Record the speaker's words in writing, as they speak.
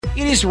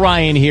It is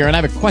Ryan here, and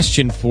I have a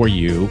question for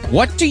you.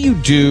 What do you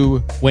do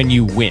when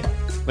you win?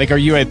 Like, are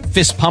you a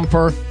fist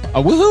pumper,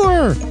 a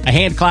woohooer, a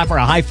hand clapper,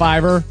 a high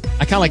fiver?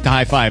 I kind of like the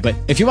high five, but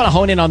if you want to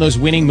hone in on those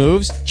winning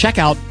moves, check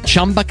out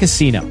Chumba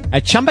Casino.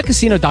 At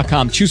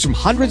ChumbaCasino.com, choose from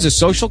hundreds of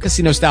social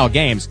casino-style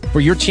games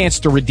for your chance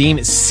to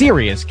redeem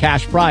serious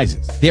cash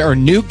prizes. There are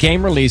new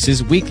game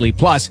releases weekly,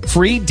 plus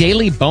free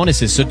daily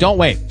bonuses. So don't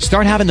wait.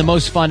 Start having the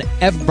most fun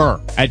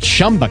ever at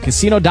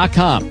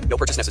ChumbaCasino.com. No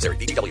purchase necessary.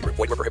 VGW. Void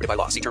where prohibited by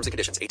law. See terms and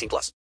conditions. 18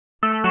 plus.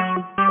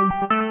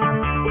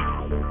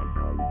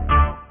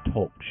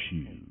 Talk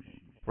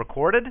shoes.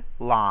 Recorded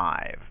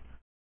live.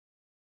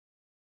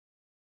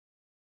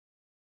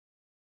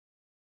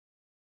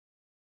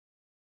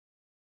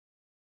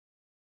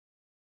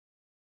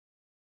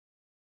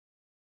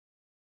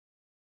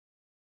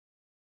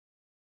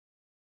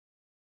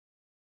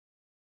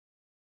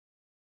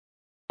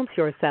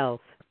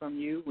 Yourself from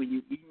you when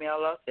you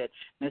email us at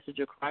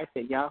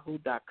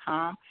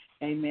messengerchrist@yahoo.com.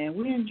 Amen.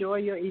 We enjoy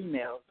your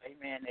emails.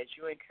 Amen. As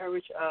you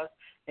encourage us,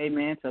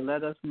 amen, to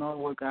let us know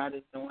what God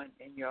is doing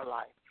in your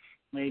life.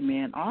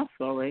 Amen.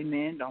 Also,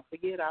 amen, don't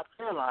forget our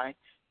prayer line.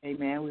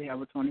 Amen. We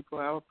have a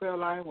 24-hour prayer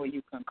line where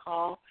you can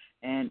call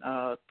and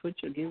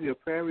give your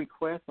prayer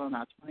request on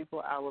our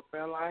 24-hour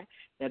prayer line.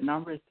 That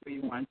number is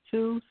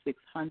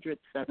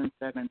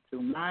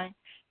 312-600-7729.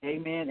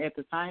 Amen. At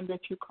the time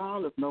that you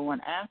call, if no one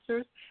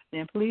answers,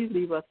 then please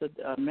leave us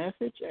a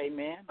message,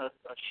 amen, a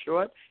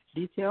short,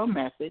 detailed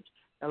message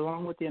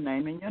along with your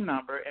name and your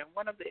number, and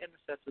one of the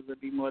intercessors will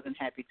be more than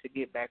happy to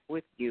get back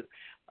with you.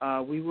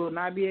 We will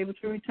not be able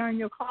to return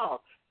your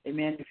call,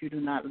 amen, if you do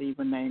not leave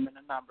a name and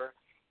a number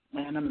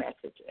and a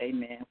message,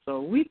 amen.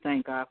 So we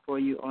thank God for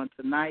you on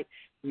tonight.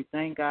 We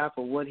thank God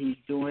for what he's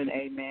doing,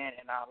 amen,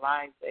 in our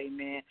lives,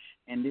 amen,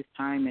 in this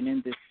time and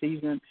in this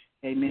season,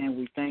 amen.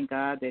 We thank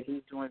God that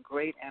he's doing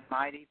great and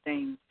mighty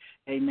things,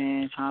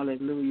 amen,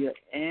 hallelujah,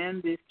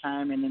 in this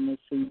time and in this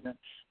season,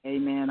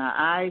 amen. Our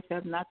eyes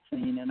have not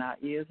seen and our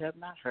ears have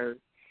not heard.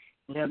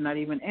 We have not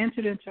even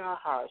entered into our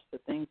hearts the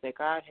things that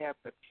God has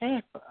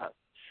prepared for us,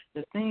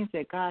 the things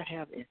that God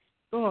has in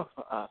store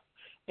for us.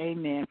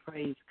 Amen.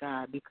 Praise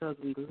God, because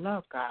we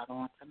love God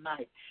on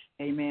tonight.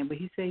 Amen. But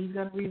he said he's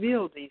going to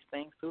reveal these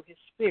things through his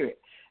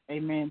spirit.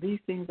 Amen.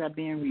 These things are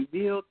being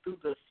revealed through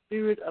the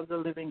spirit of the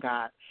living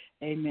God.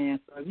 Amen.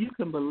 So if you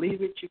can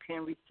believe it, you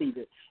can receive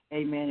it.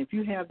 Amen. If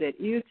you have that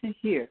ear to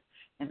hear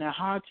and that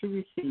heart to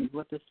receive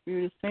what the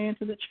Spirit is saying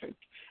to the church,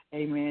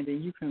 amen,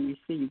 then you can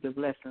receive the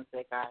blessings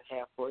that God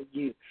has for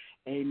you.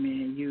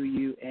 Amen.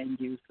 You, and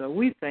you. So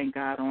we thank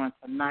God on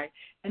tonight.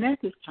 And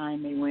at this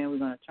time, amen, we're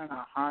going to turn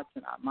our hearts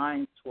and our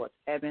minds towards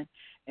heaven.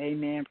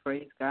 Amen.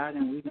 Praise God.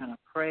 And we're going to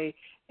pray.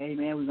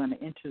 Amen. We're going to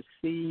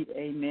intercede.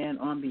 Amen.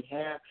 On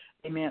behalf.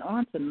 Amen.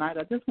 On tonight,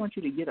 I just want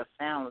you to get a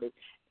family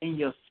in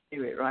your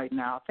spirit right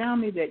now. A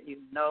family that you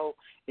know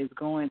is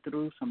going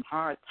through some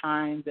hard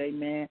times.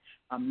 Amen.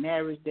 A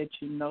marriage that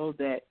you know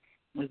that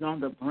is on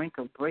the brink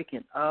of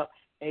breaking up.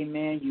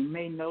 Amen. You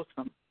may know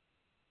some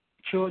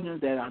children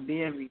that are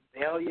being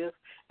rebellious,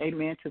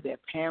 amen, to their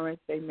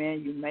parents,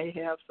 amen. You may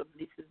have some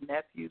nieces,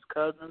 nephews,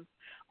 cousins,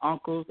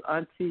 uncles,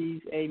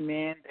 aunties,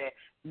 amen, that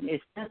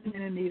is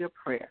standing in need of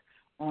prayer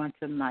on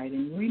tonight.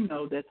 And we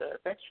know that the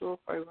effectual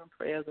fervent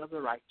prayers of the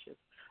righteous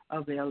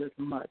availeth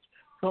much.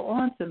 So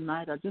on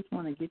tonight, I just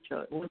want you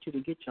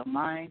to get your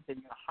minds and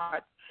your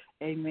hearts,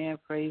 amen,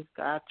 praise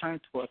God, turn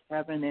towards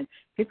heaven and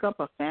pick up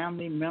a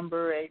family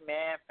member,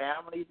 amen,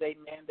 families,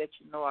 amen, that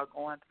you know are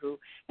going through.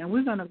 And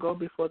we're going to go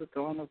before the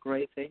throne of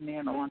grace,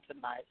 amen, on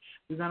tonight.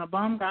 We're going to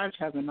bombard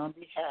heaven on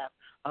behalf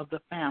of the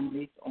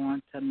families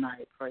on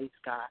tonight, praise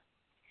God.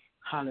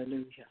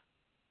 Hallelujah.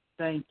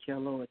 Thank you,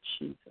 Lord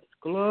Jesus.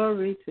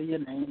 Glory to your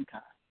name,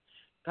 God.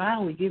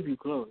 God, we give you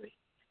glory.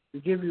 We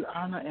give you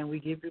honor and we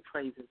give you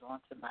praises on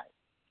tonight.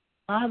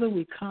 Father,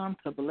 we come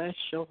to bless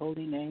your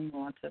holy name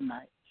on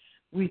tonight.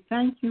 We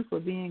thank you for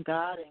being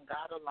God and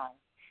God alone.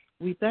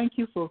 We thank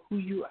you for who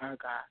you are,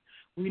 God.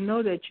 We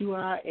know that you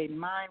are a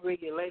mind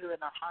regulator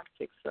and a heart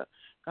fixer.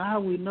 God,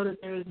 we know that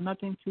there is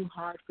nothing too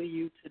hard for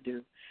you to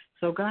do.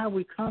 So, God,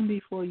 we come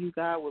before you,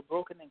 God, with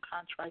broken and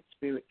contrite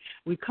spirit.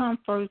 We come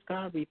first,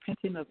 God,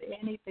 repenting of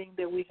anything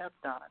that we have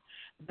done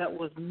that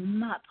was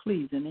not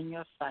pleasing in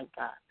your sight,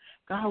 God.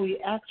 God, we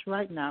ask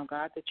right now,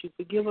 God, that you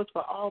forgive us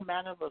for all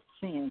manner of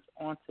sins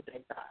on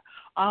today, God.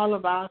 All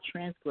of our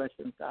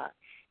transgressions, God.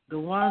 The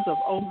ones of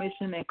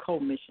omission and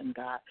commission,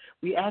 God.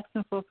 We ask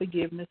them for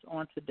forgiveness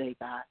on today,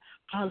 God.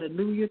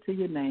 Hallelujah to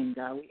your name,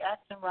 God. We ask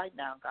them right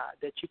now, God,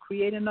 that you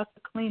create in us a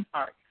clean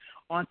heart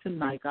on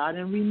tonight, God,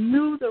 and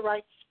renew the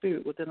right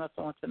spirit within us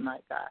on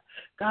tonight, God.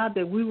 God,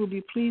 that we will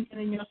be pleasing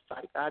in your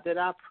sight, God, that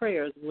our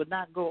prayers will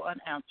not go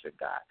unanswered,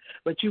 God,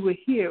 but you will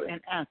hear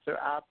and answer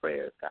our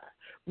prayers, God.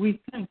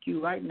 We thank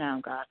you right now,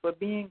 God, for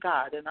being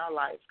God in our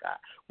lives, God.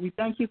 We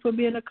thank you for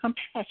being a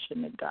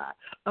compassionate God,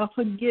 a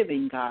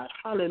forgiving God.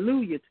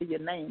 Hallelujah to your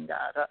name,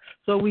 God.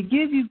 So we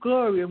give you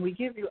glory and we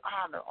give you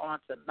honor on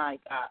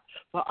tonight, God,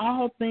 for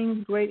all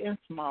things great and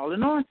small.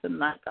 And on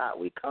tonight, God,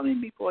 we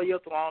coming before your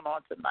throne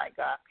on tonight,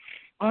 God,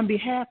 on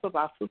behalf of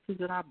our sisters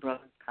and our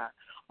brothers, God.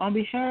 on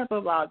behalf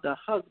of the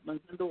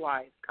husbands and the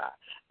wives, God,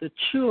 the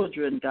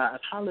children, God,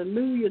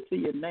 hallelujah to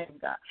your name,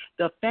 God,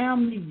 the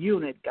family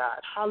unit, God,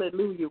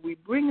 hallelujah. We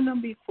bring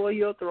them before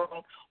your throne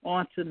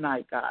on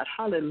tonight, God,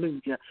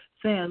 hallelujah,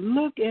 saying,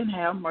 look and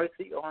have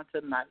mercy on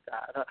tonight,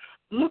 God.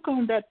 Look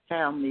on that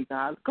family,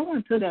 God. Go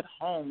into that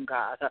home,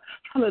 God.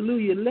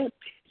 Hallelujah. Let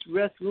peace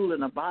rest, rule,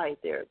 and abide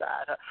there,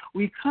 God.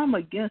 We come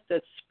against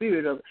that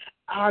spirit of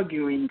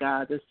arguing,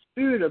 God, the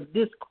spirit of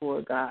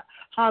discord, God.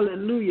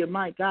 Hallelujah,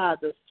 my God,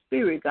 the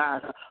spirit,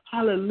 God.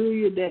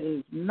 Hallelujah, that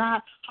is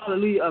not,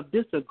 hallelujah, of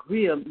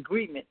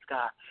disagreements,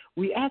 God.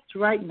 We ask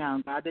right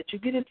now, God, that you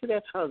get into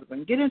that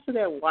husband, get into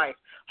that wife.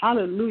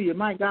 Hallelujah,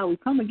 my God. We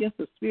come against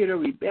the spirit of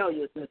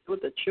rebelliousness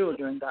with the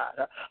children,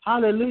 God.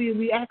 Hallelujah.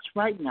 We ask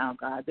right now,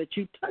 God, that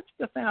you touch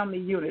the family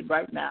unit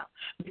right now,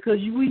 because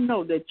we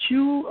know that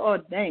you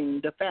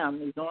ordained the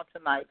families on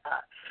tonight,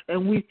 God.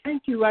 And we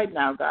thank you right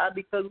now, God,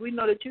 because we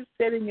know that you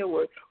said in your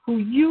word, who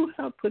you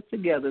have put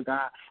together,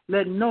 God,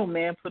 let no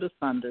man put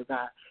asunder,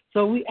 God.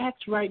 So we ask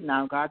right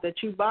now, God,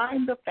 that you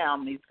bind the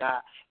families,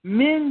 God,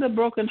 mend the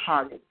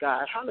brokenhearted,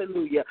 God.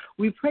 Hallelujah.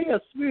 We pray a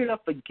spirit of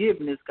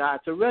forgiveness, God,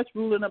 to rest,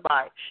 rule, and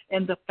abide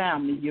in the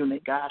family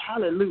unit, God.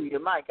 Hallelujah.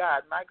 My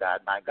God, my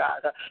God, my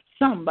God.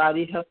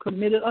 Somebody have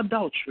committed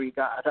adultery,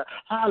 God.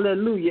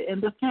 Hallelujah.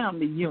 In the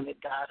family unit,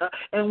 God.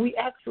 And we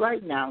ask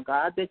right now,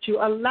 God, that you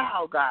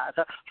allow, God,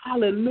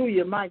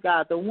 hallelujah, my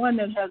God, the one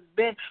that has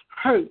been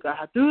hurt,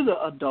 God, through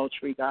the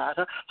adultery, God.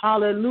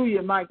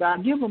 Hallelujah, my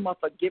God. Give them a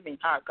forgiving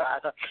heart,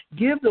 God.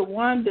 Give the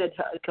one that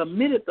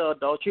committed the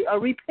adultery a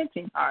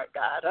repenting heart,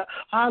 God.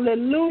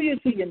 Hallelujah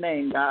to your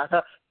name, God.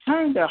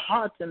 Turn their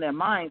hearts and their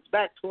minds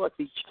back towards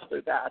each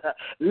other, God.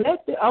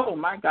 Oh,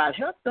 my God,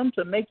 help them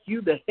to make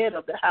you the head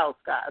of the house,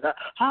 God.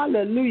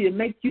 Hallelujah,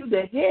 make you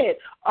the head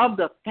of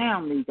the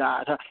family,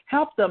 God.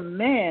 Help the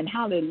man,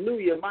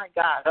 hallelujah, my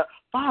God,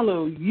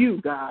 follow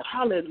you, God.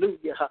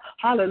 Hallelujah,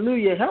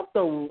 hallelujah. Help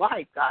the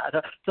wife,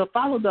 God, to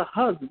follow the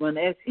husband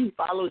as he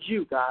follows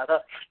you, God.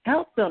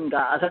 Help them,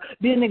 God,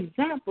 be an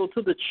example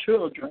to the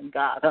children,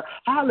 God.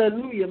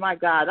 Hallelujah, my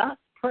God. I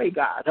pray,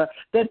 God,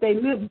 that they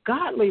live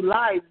godly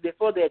lives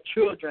before their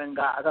children,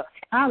 God.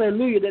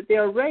 Hallelujah, that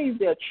they'll raise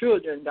their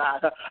children,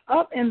 God,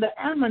 up in the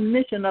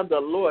admonition of the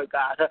Lord,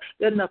 God,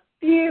 in the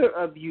fear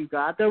of you,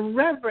 God, the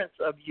reverence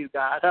of you,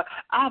 God.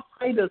 I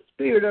pray the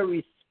spirit of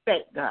respect,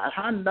 God.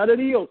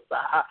 Hallelujah.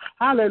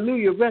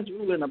 Rest,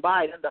 rule, and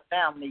abide in the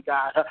family,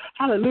 God.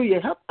 Hallelujah.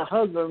 Help the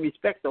husband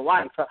respect the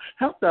wife.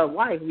 Help the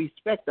wife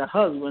respect the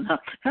husband.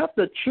 Help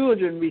the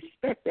children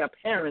respect their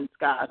parents,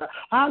 God.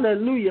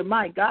 Hallelujah.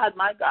 My God,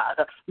 my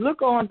God.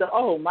 Look on the,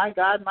 oh, my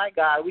God, my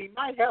God. We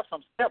might have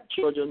some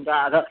stepchildren,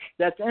 God,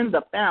 that's in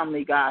the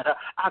family, God.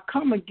 I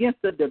come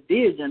against the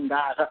division,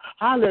 God.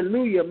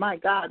 Hallelujah. My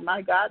God,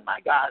 my God, my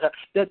God.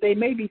 That they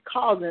may be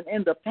causing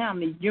in the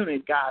family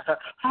unit, God.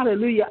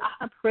 Hallelujah.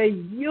 I pray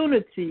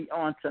unity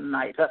on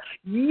tonight.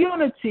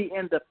 Unity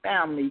in the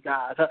family,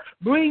 God.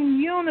 Bring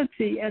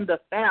unity in the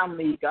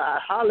family, God.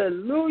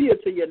 Hallelujah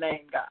to your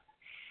name, God.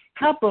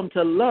 Help them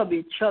to love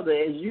each other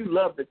as you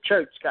love the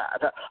church,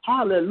 God.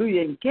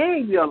 Hallelujah. And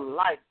gave your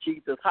life,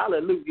 Jesus.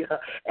 Hallelujah.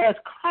 As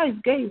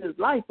Christ gave his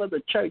life for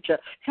the church,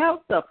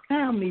 help the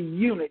family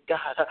unit,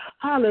 God.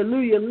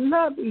 Hallelujah.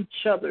 Love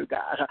each other,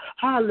 God.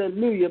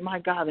 Hallelujah, my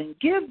God. And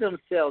give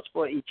themselves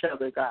for each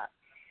other, God.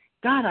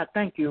 God, I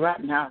thank you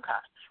right now,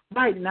 God.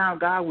 Right now,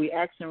 God, we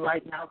asking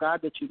right now, God,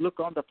 that you look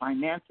on the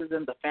finances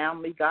in the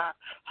family, God.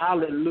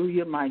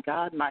 Hallelujah, my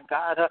God, my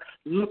God.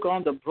 Look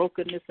on the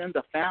brokenness in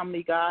the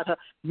family, God.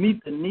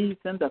 Meet the needs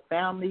in the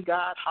family,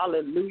 God.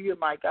 Hallelujah,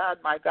 my God,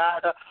 my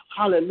God.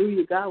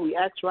 Hallelujah, God. We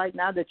ask right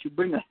now that you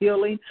bring a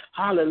healing.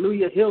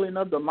 Hallelujah, healing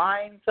of the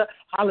minds.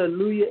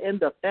 Hallelujah, in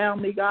the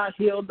family, God.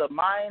 Heal the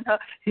mind.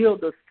 Heal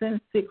the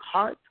sin-sick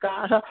hearts,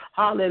 God.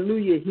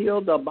 Hallelujah,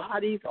 heal the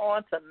bodies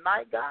on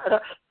tonight, God.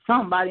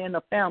 Somebody in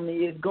the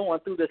family is going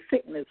through the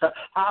sickness.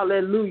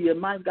 Hallelujah.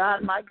 My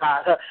God, my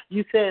God.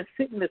 You said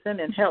sickness and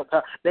in health.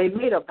 They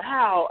made a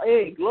vow,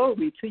 hey,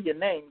 glory to your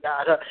name,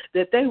 God,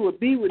 that they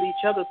would be with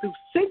each other through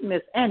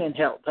sickness and in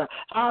health.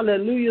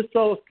 Hallelujah.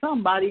 So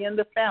somebody in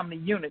the family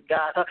unit,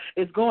 God,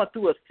 is going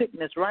through a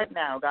sickness right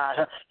now,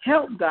 God.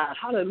 Help, God.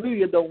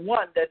 Hallelujah. The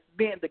one that's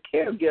being the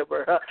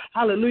caregiver.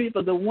 Hallelujah.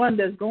 For the one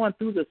that's going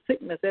through the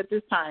sickness at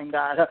this time,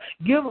 God.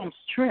 Give them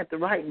strength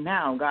right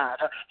now, God.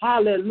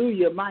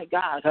 Hallelujah, my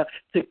God.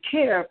 To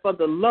care for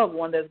the loved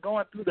one that's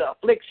going through the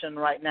affliction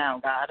right now,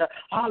 God.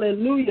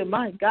 Hallelujah,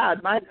 my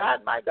God, my God,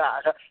 my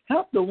God.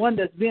 Help the one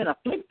that's being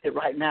afflicted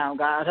right now,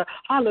 God.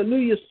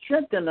 Hallelujah,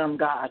 strengthen them,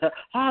 God.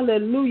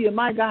 Hallelujah,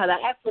 my God.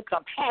 I ask for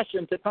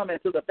compassion to come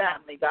into the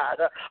family, God.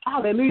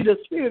 Hallelujah, the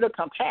spirit of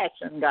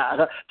compassion,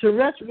 God, to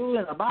rest, rule,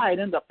 and abide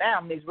in the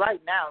families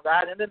right now,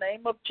 God, in the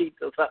name of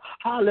Jesus.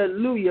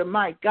 Hallelujah,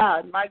 my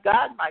God, my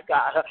God, my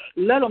God.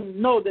 Let them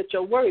know that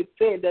your word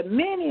said that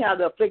many are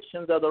the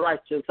afflictions of the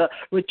righteous,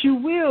 but you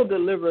will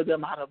deliver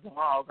them out of them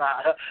all,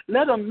 God.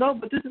 Let them know,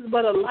 but this is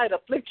but a light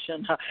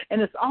affliction,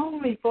 and it's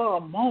only for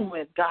a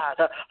moment, God.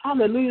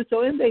 Hallelujah.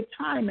 So in their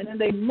time and in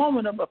their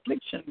moment of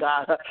affliction,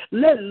 God,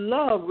 let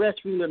love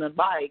rest, rule, and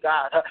abide,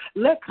 God.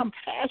 Let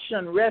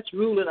compassion rest,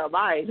 rule, and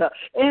abide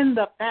in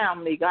the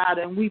family, God.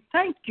 And we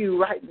thank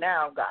you right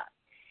now, God.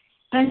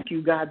 Thank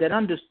you, God, that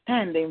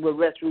understanding will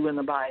rest, rule, and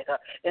abide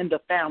in the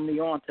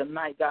family on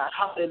tonight, God.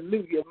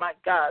 Hallelujah, my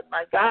God,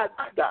 my God,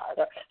 my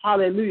God.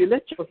 Hallelujah.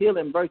 Let your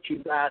healing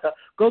virtue, God,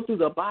 go through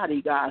the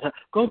body, God.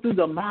 Go through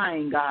the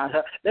mind, God.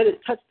 Let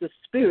it touch the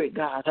spirit,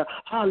 God.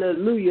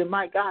 Hallelujah,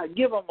 my God.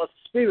 Give them a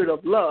spirit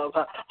of love.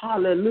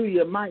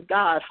 Hallelujah, my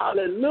God.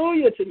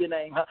 Hallelujah to your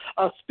name.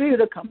 A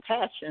spirit of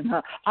compassion.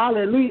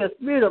 Hallelujah. A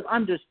spirit of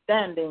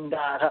understanding,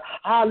 God.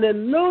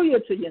 Hallelujah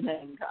to your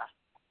name, God.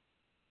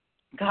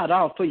 God,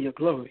 all for your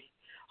glory.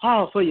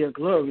 All for your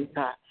glory,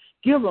 God.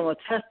 Give them a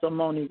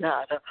testimony,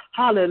 God.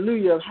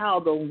 Hallelujah, of how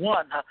the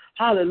one,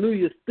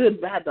 hallelujah,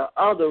 stood by the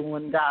other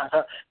one, God.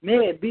 May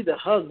it be the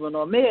husband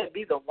or may it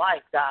be the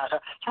wife, God.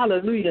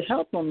 Hallelujah,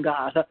 help them,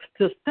 God,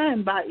 to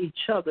stand by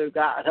each other,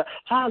 God.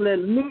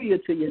 Hallelujah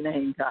to your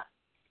name, God.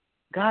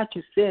 God,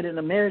 you said in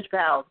the marriage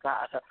vows,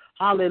 God,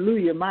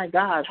 hallelujah, my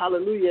God,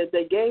 hallelujah,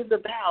 they gave the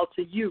vow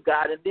to you,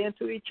 God, and then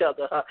to each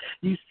other.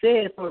 You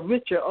said for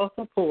richer or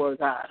for poor,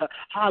 God.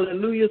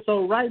 Hallelujah.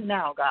 So right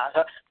now,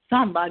 God,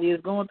 somebody is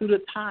going through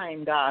the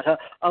time, God,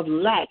 of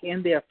lack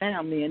in their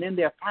family and in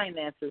their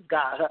finances,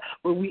 God.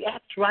 But we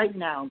ask right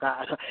now,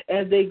 God,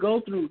 as they go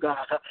through,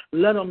 God,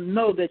 let them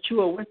know that you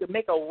are with to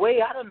make a way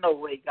out of no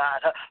way,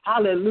 God.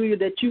 Hallelujah,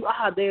 that you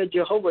are their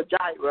Jehovah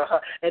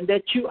Jireh, and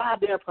that you are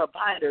their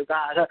provider,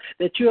 God,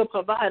 that you will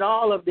provide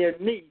all of their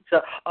needs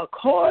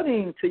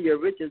according to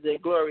your riches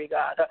and glory,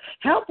 God.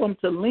 Help them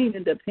to lean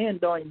and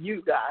depend on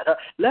you, God.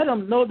 Let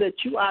them know that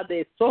you are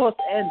their source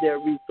and their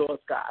resource,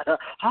 God.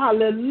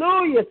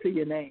 Hallelujah to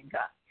your name,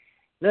 God.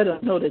 Let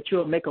us know that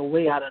you'll make a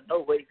way out of no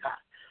way, God.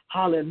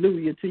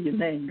 Hallelujah to your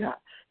name, God.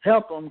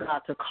 Help them,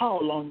 God, to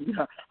call on you.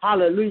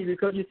 Hallelujah,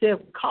 because you said if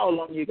we call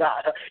on you,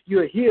 God,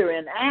 you're here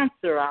and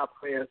answer our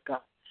prayers,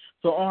 God.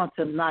 So on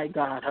tonight,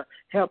 God,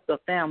 help the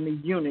family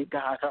unit,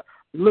 God.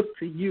 Look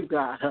to you,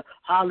 God.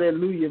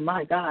 Hallelujah,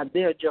 my God.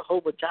 They're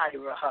Jehovah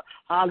Jireh.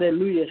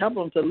 Hallelujah. Help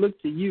them to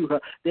look to you.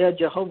 They're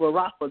Jehovah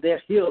Rapha.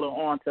 They're healer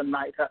on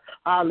tonight.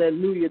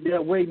 Hallelujah.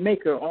 They're way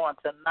maker on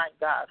tonight,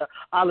 God.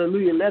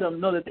 Hallelujah. Let them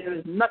know that there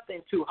is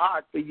nothing too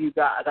hard for you,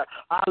 God.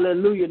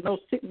 Hallelujah. No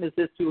sickness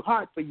is too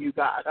hard for you,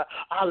 God.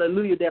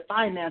 Hallelujah. Their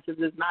finances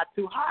is not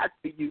too hard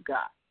for you,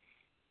 God.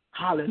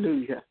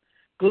 Hallelujah.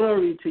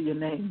 Glory to your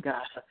name,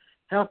 God.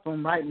 Help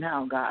them right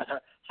now, God.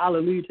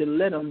 Hallelujah, to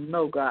let them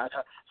know, God.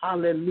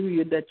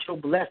 Hallelujah, that your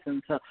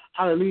blessings,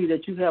 hallelujah,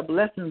 that you have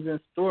blessings in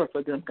store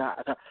for them,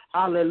 God.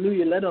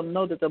 Hallelujah, let them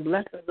know that the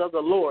blessings of the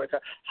Lord,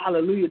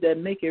 hallelujah, that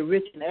make it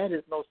rich and add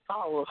is no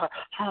sorrow.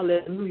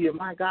 Hallelujah,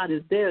 my God,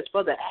 is theirs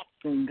for the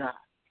asking, God.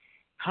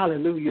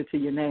 Hallelujah to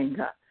your name,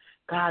 God.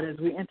 God, as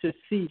we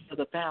intercede for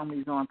the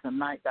families on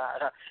tonight,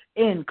 God,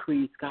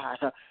 increase, God,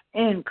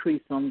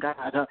 increase them,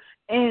 God,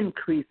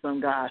 increase them,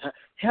 God.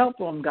 Help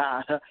them,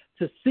 God,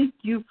 to seek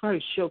you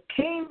first, your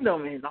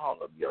kingdom and all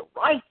of your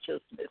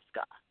righteousness,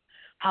 God.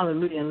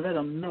 Hallelujah, and let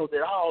them know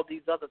that all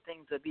these other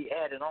things will be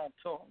added on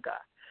to them, God.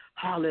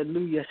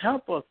 Hallelujah,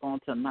 help us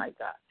on tonight,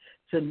 God,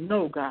 to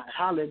know, God,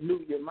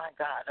 hallelujah, my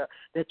God,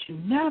 that you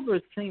never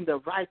seen the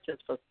righteous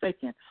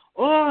forsaken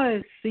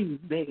or see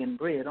begging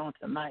bread on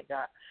tonight,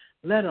 God.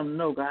 Let them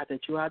know, God,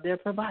 that you are their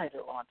provider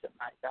on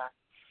tonight, God.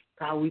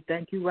 God, we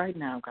thank you right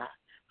now, God.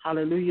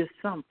 Hallelujah.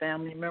 Some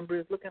family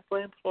members looking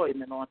for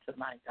employment on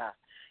tonight, God.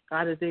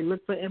 God, as they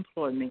look for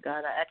employment,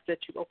 God, I ask that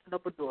you open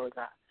up a door,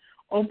 God.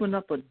 Open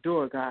up a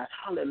door, God.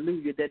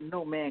 Hallelujah, that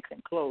no man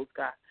can close,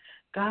 God.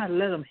 God,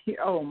 let them hear.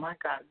 Oh, my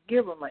God.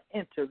 Give them an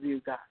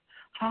interview, God.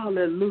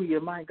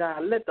 Hallelujah, my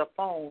God. Let the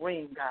phone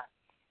ring, God.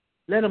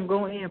 Let them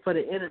go in for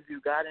the interview,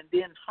 God, and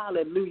then,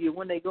 hallelujah,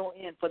 when they go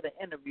in for the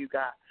interview,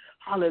 God,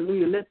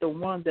 hallelujah, let the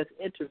ones that's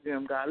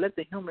interviewing, God, let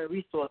the human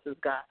resources,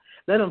 God,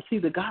 let them see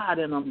the God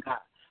in them, God.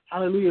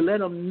 Hallelujah. Let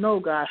them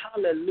know, God,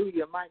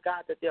 hallelujah, my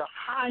God, that they're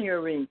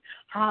hiring,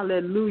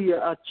 hallelujah,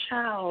 a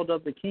child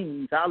of the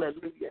kings.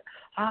 Hallelujah.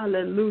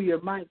 Hallelujah,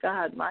 my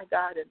God,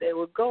 and they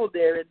will go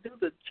there and do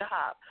the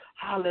job,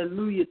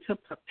 hallelujah, to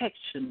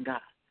perfection, God.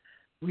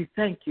 We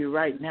thank you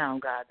right now,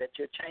 God, that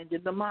you're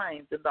changing the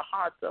minds and the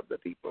hearts of the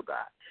people,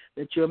 God,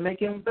 that you're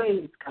making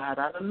ways, God,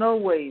 out of no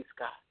ways,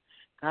 God.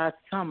 God,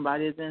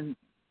 somebody's in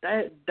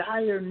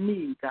dire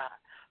need, God,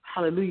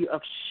 hallelujah,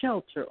 of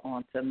shelter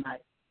on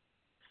tonight.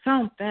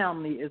 Some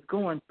family is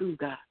going through,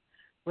 God,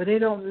 but they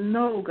don't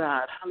know,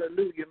 God,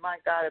 hallelujah, my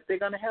God, if they're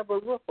going to have a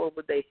roof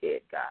over their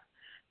head, God.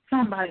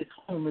 Somebody's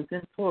home is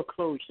in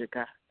foreclosure,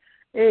 God.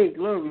 Hey,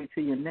 glory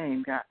to your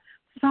name, God.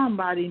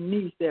 Somebody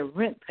needs their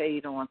rent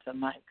paid on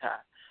tonight, God.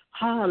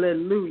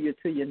 Hallelujah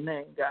to your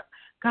name, God.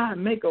 God,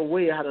 make a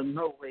way out of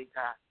no way,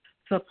 God.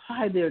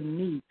 Supply their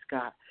needs,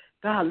 God.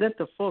 God, let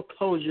the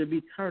foreclosure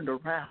be turned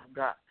around,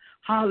 God.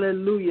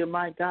 Hallelujah,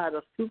 my God,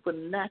 a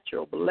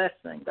supernatural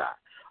blessing, God.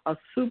 a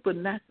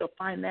supernatural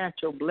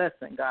financial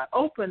blessing, God.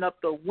 Open up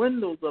the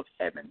windows of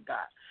heaven,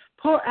 God.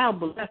 Pour out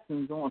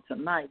blessings on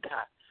tonight,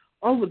 God,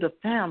 over the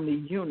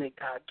family unit,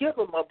 God. Give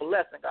them a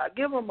blessing, God.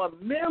 Give them a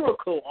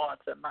miracle on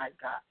tonight,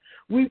 God.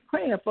 We're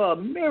praying for a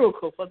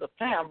miracle for the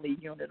family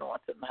unit on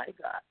tonight,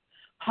 God.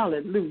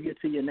 Hallelujah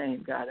to your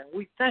name, God. And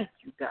we thank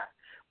you, God.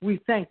 We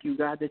thank you,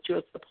 God, that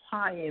you're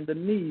supplying the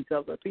needs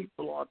of the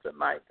people on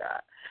tonight,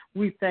 God.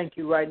 We thank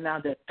you right now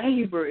that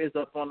favor is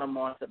upon them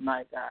on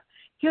tonight, God.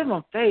 Give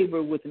them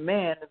favor with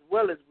man as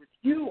well as with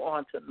you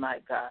on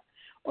tonight, God.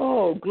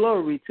 Oh,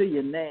 glory to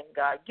your name,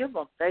 God. Give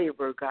them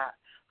favor, God.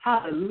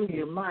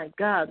 Hallelujah, my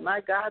God, my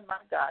God, my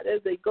God,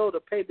 as they go to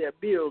pay their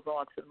bills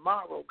on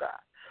tomorrow, God.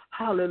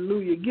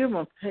 Hallelujah, give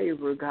them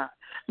favor, God.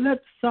 Let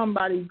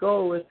somebody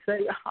go and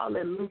say,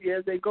 hallelujah,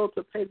 as they go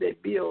to pay their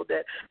bill,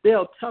 that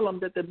they'll tell them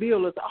that the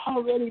bill has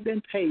already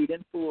been paid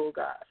in full,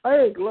 God.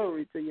 Hey,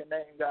 glory to your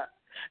name, God.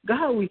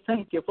 God, we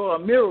thank you for a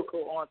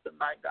miracle on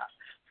tonight, God.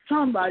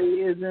 Somebody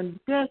is in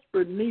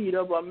desperate need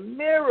of a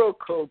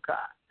miracle, God.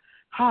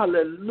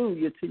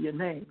 Hallelujah to your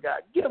name,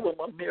 God. Give them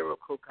a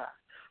miracle, God.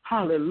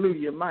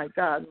 Hallelujah, my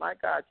God,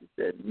 you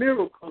said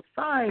miracles,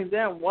 signs,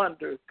 and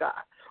wonders, God,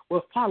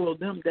 will follow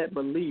them that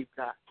believe,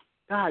 God.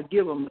 God,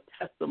 give them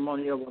a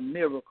testimony of a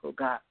miracle,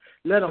 God.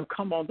 Let them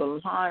come on the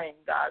line,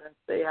 God, and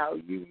say how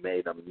you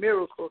made a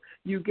miracle.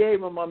 You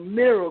gave them a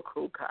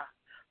miracle, God.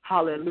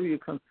 Hallelujah,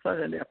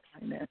 concerning their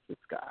finances,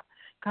 God.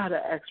 God, I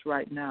ask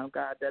right now,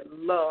 God, that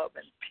love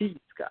and peace,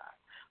 God,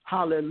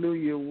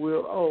 hallelujah,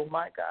 will, oh,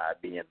 my God,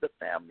 be in the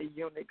family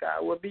unit,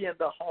 God, will be in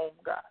the home,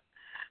 God.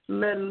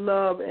 Let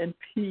love and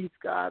peace,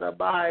 God,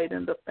 abide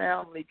in the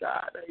family,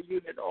 God, a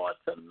unit on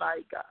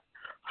tonight, God.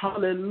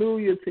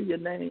 Hallelujah to your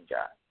name,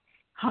 God.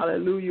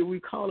 Hallelujah. We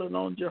calling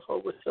on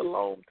Jehovah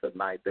Shalom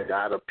tonight, the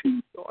God of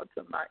peace on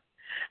tonight.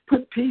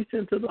 Put peace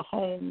into the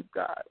home,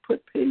 God.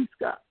 Put peace,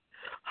 God.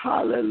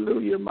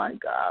 Hallelujah, my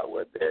God,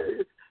 where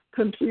there is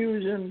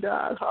confusion,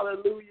 God.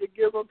 Hallelujah.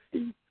 Give them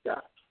peace,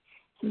 God.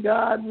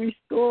 God,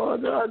 restore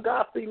the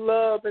agape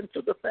love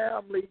into the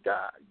family,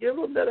 God. Give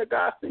them that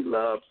agape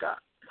love, God.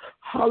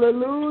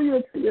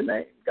 Hallelujah to your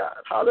name, God.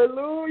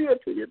 Hallelujah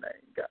to your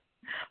name, God.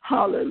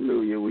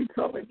 Hallelujah. We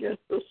come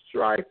against the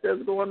strife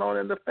that's going on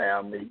in the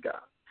family,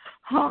 God.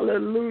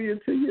 Hallelujah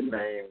to your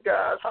name,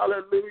 God.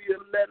 Hallelujah.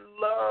 Let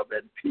love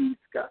and peace,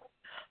 God.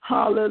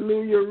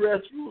 Hallelujah.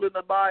 Rest, rule, and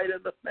abide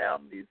in the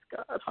families,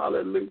 God.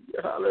 Hallelujah.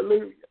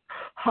 Hallelujah.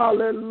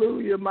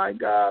 Hallelujah, my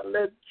God.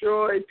 Let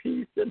joy,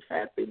 peace, and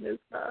happiness,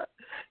 God.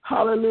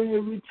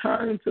 Hallelujah.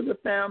 Return to the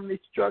family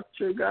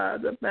structure,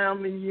 God, the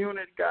family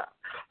unit, God.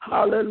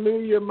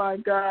 Hallelujah, my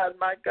God,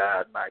 my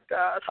God, my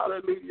God.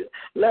 Hallelujah.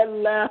 Let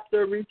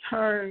laughter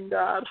return,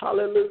 God.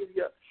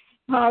 Hallelujah.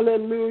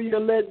 Hallelujah.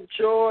 Let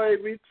joy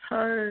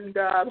return,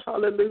 God.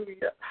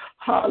 Hallelujah.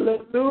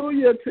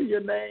 Hallelujah to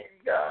your name,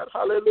 God.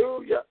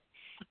 Hallelujah.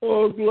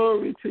 Oh,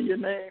 glory to your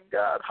name,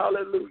 God.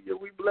 Hallelujah.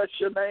 We bless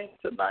your name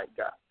tonight,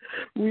 God.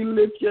 We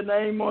lift your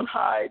name on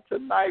high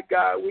tonight,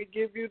 God. We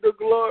give you the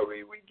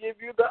glory. We give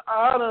you the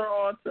honor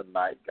on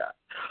tonight, God.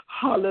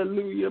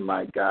 Hallelujah,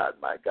 my God,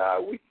 my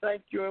God. We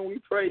thank you and we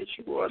praise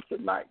you on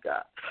tonight,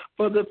 God.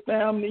 For the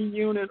family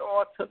unit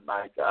on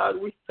tonight,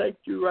 God, we thank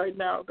you right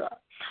now, God.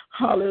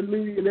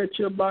 Hallelujah, that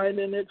you're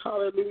binding it.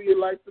 Hallelujah,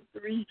 like the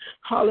three.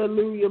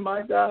 Hallelujah,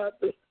 my God,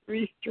 the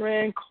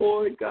three-strand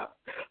cord, God.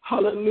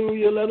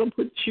 Hallelujah, let them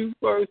put you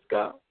first,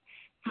 God.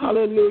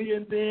 Hallelujah,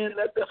 and then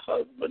let the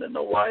husband and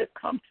the wife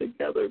come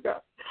together,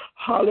 God.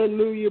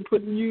 Hallelujah,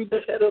 putting you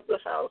the head of the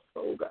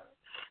household, God.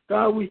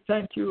 God, we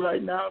thank you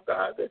right now,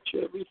 God, that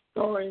you're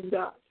restoring,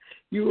 God.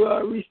 You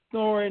are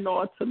restoring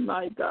on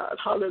tonight, God.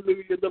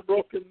 Hallelujah, the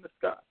brokenness,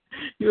 God.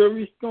 You're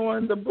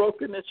restoring the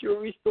brokenness. You're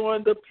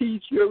restoring the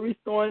peace. You're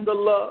restoring the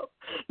love.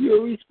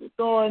 You're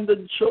restoring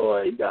the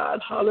joy,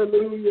 God.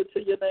 Hallelujah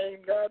to your name,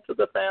 God, to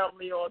the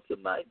family on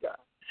tonight, God.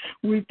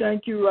 We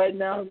thank you right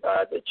now,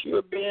 God, that you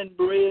are being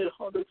bread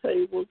on the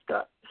tables,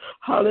 God.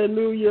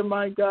 Hallelujah,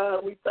 my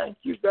God. We thank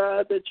you,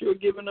 God, that you're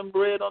giving them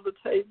bread on the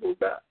table,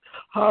 God.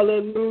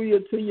 Hallelujah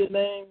to your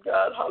name,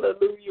 God.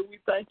 Hallelujah. We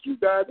thank you,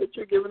 God, that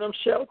you're giving them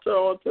shelter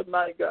on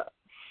tonight, God.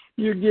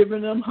 You're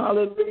giving them,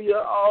 hallelujah,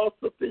 all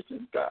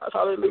sufficient, God.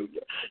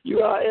 Hallelujah. You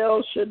are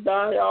El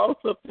Shaddai, all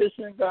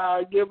sufficient,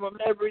 God. Give them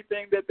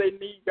everything that they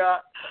need,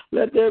 God.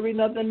 Let there be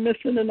nothing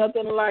missing and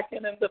nothing lacking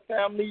in the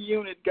family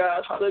unit,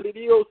 God.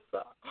 Hallelujah.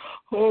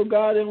 Oh,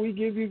 God, and we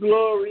give you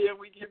glory and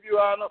we give you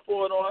honor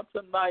for it on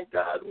tonight,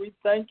 God. We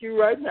thank you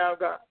right now,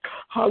 God.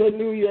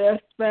 Hallelujah. As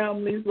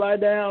families lie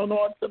down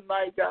on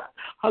tonight, God.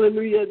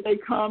 Hallelujah. They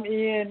come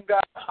in,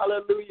 God.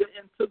 Hallelujah.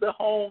 Into the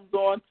homes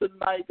on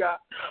tonight, God.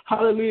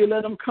 Hallelujah.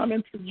 Let them come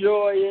into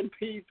joy and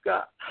peace,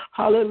 God.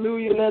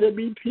 Hallelujah. Let it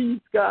be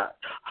peace, God.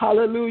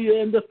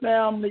 Hallelujah. In the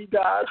family,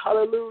 God.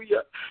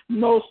 Hallelujah.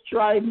 No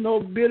strife, no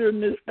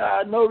bitterness,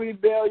 God. No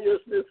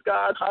rebelliousness,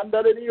 God.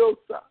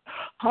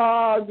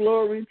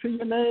 Glory to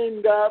your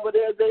name, God. But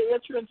as they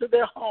enter into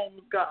their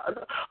homes,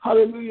 God,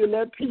 hallelujah,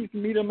 let peace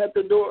meet them at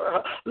the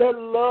door. Let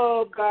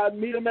love, God,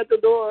 meet them at the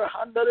door.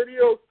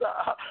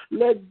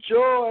 Let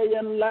joy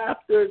and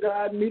laughter,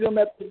 God, meet them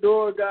at the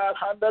door, God.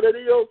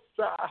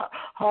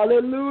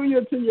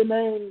 Hallelujah to your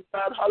name,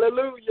 God.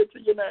 Hallelujah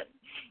to your name.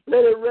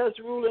 Let it rest,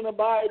 rule, and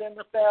abide in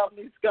the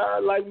families,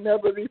 God, like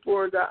never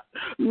before, God.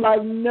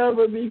 Like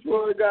never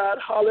before, God.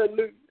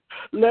 Hallelujah.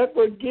 Let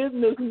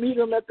forgiveness meet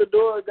them at the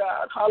door,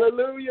 God.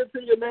 Hallelujah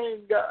to your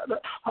name, God.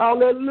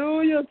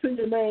 Hallelujah to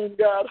your name,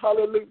 God.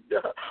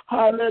 Hallelujah.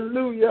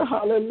 Hallelujah.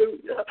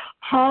 Hallelujah.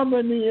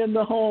 Harmony in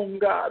the home,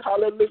 God.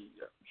 Hallelujah.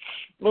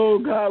 Oh,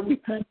 God,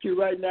 we thank you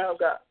right now,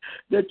 God,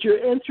 that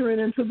you're entering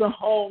into the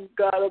home,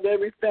 God, of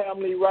every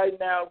family right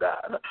now,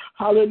 God.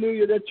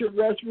 Hallelujah, that you're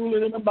rest,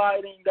 ruling, and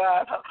abiding,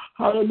 God.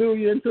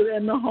 Hallelujah,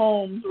 in the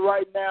homes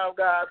right now,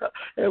 God.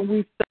 And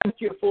we thank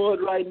you for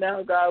it right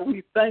now, God.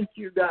 We thank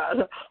you,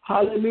 God.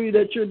 Hallelujah,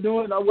 that you're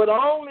doing what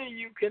only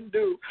you can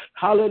do.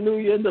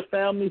 Hallelujah, in the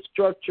family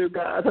structure,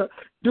 God.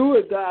 Do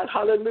it, God.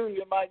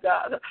 Hallelujah, my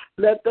God.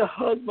 Let the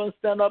husband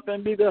stand up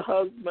and be the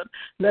husband.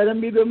 Let him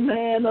be the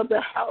man of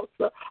the house.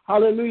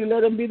 Hallelujah.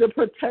 Let him be the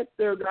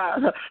protector,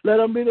 God. Let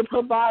him be the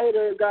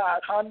provider, God.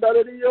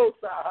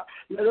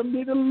 Let him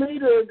be the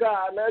leader,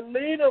 God.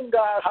 Lead him,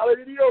 God.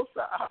 Hallelujah.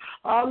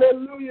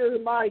 Hallelujah,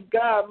 my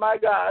God, my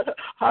God.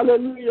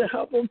 Hallelujah.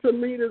 Help him to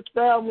lead his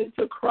family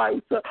to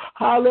Christ.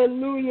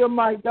 Hallelujah,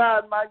 my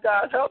God, my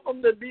God. Help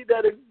him to be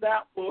that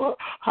example.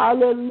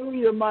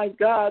 Hallelujah, my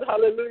God.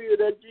 Hallelujah,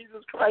 that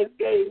Jesus Christ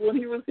gave when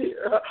he was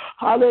here.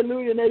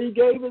 Hallelujah, and that he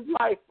gave his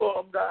life for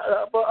him,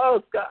 God, for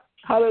us, God.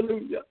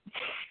 Hallelujah.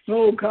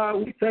 Oh, God,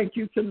 we thank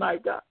you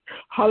tonight, God.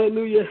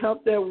 Hallelujah.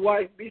 Help that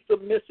wife be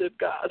submissive,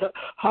 God.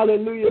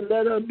 Hallelujah.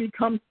 Let her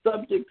become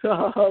subject to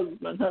her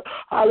husband.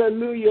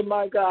 Hallelujah,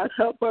 my God.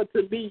 Help her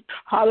to be,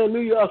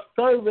 hallelujah, a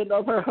servant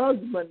of her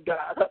husband,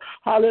 God.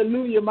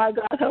 Hallelujah, my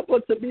God. Help her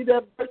to be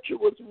that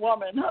virtuous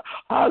woman.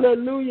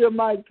 Hallelujah,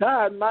 my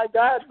God, my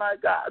God, my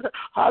God.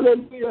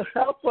 Hallelujah.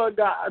 Help her,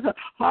 God.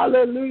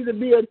 Hallelujah, to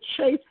be a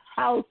chaste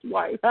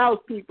housewife,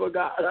 housekeeper,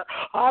 God.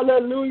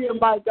 Hallelujah,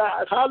 my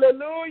God.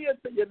 Hallelujah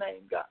to your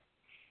name, God.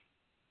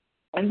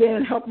 And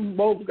then help them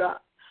both, God.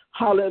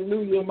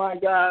 Hallelujah, my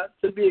God,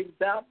 to be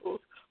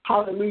examples.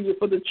 Hallelujah,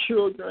 for the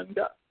children,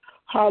 God.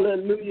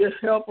 Hallelujah.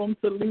 Help them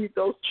to lead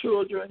those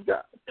children,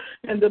 God,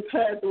 in the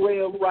pathway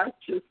of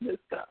righteousness,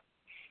 God.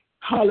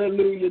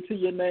 Hallelujah to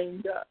your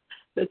name, God.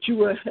 That you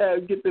will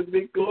get the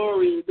big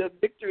glory, the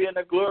victory and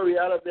the glory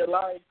out of their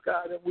lives,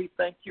 God. And we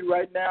thank you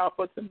right now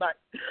for tonight.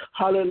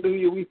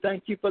 Hallelujah. We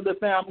thank you for the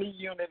family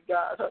unit,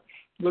 God.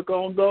 Look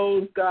on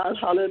those, God.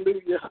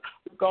 Hallelujah.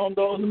 Look on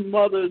those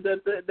mothers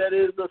that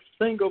is the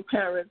single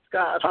parents,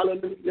 God.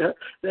 Hallelujah.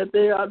 That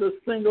they are the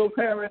single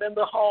parent in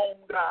the home,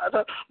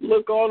 God.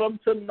 Look on them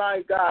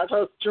tonight, God.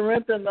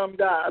 Strengthen them,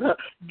 God.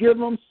 Give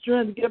them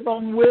strength. Give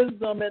them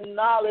wisdom and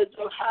knowledge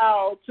of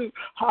how to,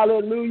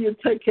 hallelujah,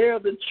 take care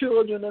of the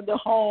children in the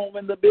home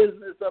and the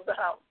business of the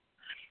house.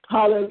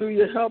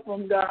 Hallelujah. Help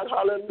them, God.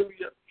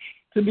 Hallelujah.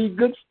 To be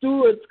good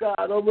stewards,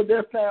 God, over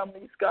their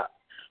families, God.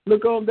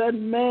 Look on that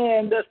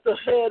man that's the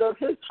head of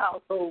his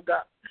household,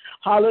 God.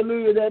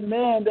 Hallelujah, that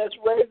man that's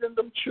raising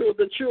the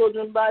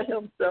children by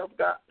himself,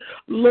 God.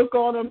 Look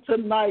on him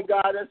tonight,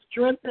 God, and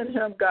strengthen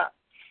him, God.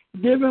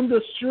 Give him the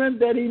strength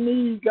that he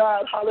needs,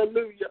 God.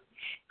 Hallelujah.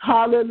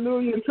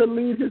 Hallelujah, to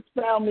lead his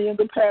family in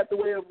the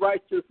pathway of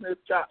righteousness,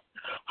 God.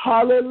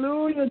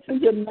 Hallelujah to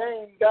your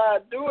name,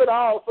 God. Do it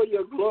all for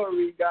your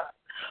glory, God.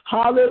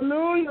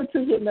 Hallelujah to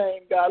your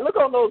name, God. Look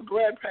on those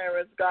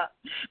grandparents, God,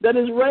 that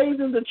is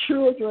raising the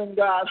children,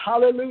 God.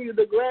 Hallelujah,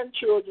 the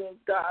grandchildren,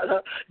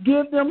 God.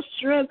 Give them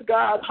strength,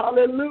 God.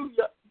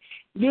 Hallelujah.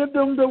 Give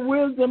them the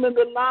wisdom and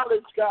the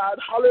knowledge, God.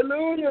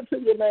 Hallelujah to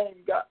your name,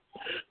 God.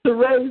 To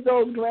raise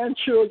those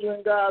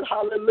grandchildren, God.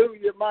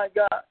 Hallelujah, my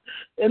God.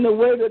 In the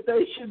way that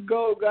they should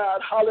go,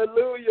 God.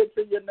 Hallelujah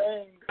to your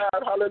name,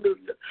 God.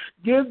 Hallelujah.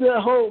 Give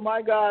them hope,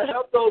 my God.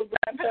 Help those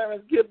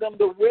grandparents. Give them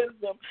the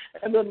wisdom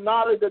and the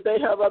knowledge that they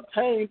have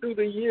obtained through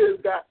the years,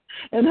 God.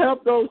 And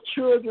help those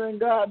children,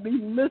 God, be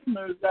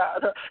listeners,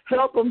 God.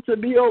 Help them to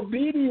be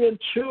obedient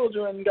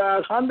children,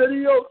 God.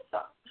 Hallelujah.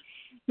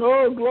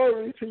 Oh,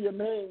 glory to your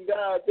name,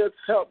 God. Just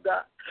help,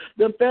 God.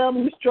 The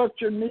family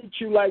structure needs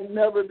you like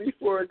never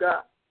before,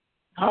 God.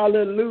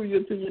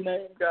 Hallelujah to your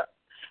name, God.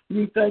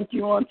 We thank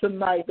you on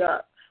tonight,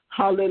 God.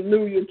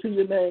 Hallelujah to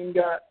your name,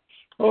 God.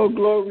 Oh,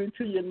 glory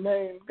to your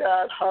name,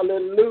 God.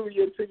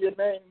 Hallelujah to your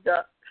name,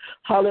 God.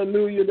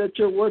 Hallelujah that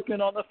you're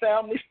working on the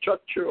family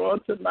structure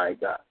on tonight,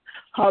 God.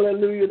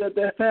 Hallelujah that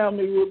their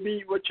family will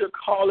be what you're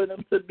calling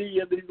them to be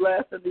in these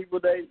last and evil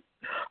days.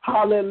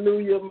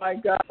 Hallelujah, my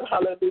God.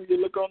 Hallelujah.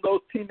 Look on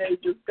those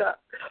teenagers, God.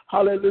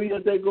 Hallelujah.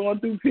 They're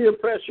going through peer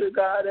pressure,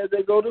 God, as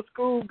they go to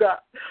school, God.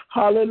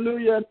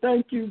 Hallelujah.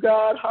 Thank you,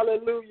 God.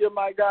 Hallelujah,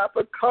 my God,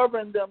 for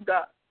covering them,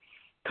 God.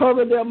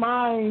 Cover their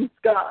minds,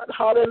 God.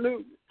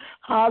 Hallelujah.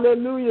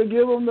 Hallelujah.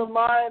 Give them the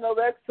mind of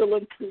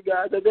excellency,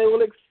 God, that they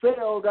will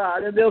excel,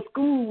 God, in their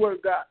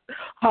schoolwork, God.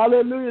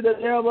 Hallelujah. That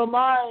they have a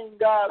mind,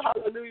 God.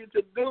 Hallelujah.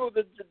 To do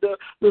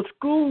the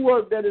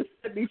schoolwork that is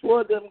set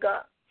before them,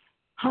 God.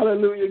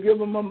 Hallelujah. Give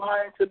them a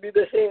mind to be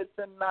the heads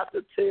and not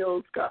the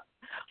tails, God.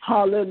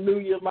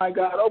 Hallelujah, my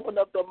God. Open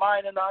up the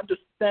mind and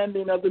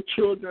understanding of the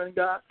children,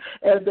 God,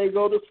 as they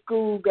go to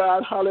school,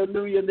 God.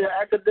 Hallelujah. Their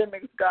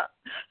academics, God.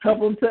 Help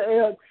them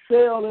to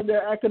excel in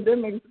their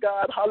academics,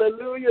 God.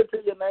 Hallelujah to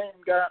your name,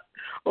 God.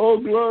 Oh,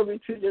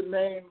 glory to your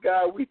name,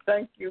 God. We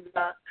thank you,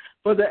 God,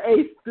 for the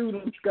A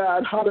students,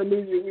 God.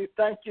 Hallelujah. We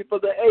thank you for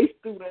the A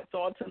students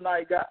on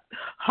tonight, God.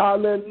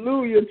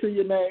 Hallelujah to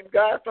your name,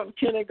 God, from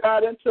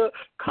kindergarten to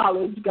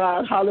college,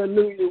 God.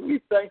 Hallelujah. We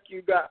thank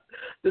you, God,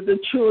 that the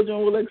children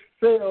will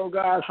excel,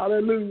 God.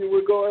 Hallelujah.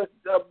 We're going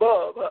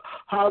above.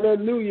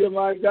 Hallelujah,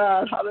 my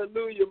God.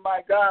 Hallelujah,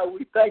 my God.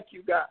 We thank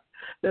you, God,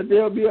 that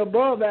they'll be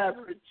above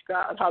average,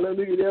 God.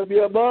 Hallelujah. They'll be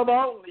above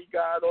only,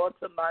 God, on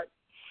tonight.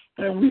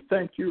 And we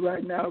thank you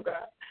right now,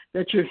 God,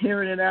 that you're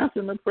hearing and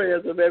answering the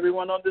prayers of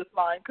everyone on this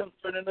line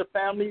concerning the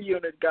family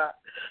unit, God.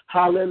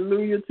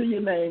 Hallelujah to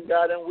your name,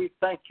 God, and we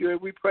thank you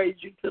and we praise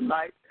you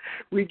tonight.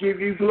 We give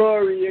you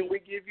glory and we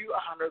give you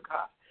honor,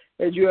 God.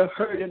 As you have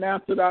heard and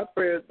answered our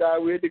prayers, God,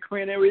 we're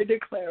decreeing and we're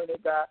declaring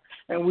it, God.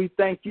 And we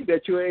thank you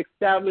that you're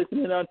establishing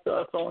it unto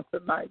us on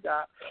tonight,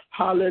 God.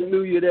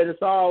 Hallelujah, that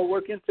it's all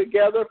working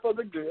together for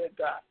the good,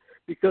 God,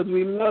 because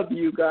we love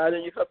you, God,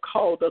 and you have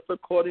called us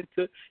according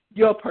to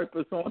your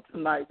purpose on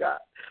tonight, God.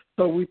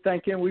 So we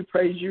thank you and we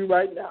praise you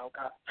right now,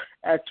 God.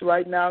 Ask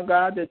right now,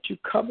 God, that you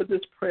cover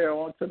this prayer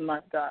on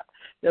tonight, God,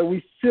 that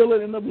we seal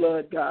it in the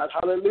blood, God.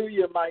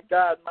 Hallelujah, my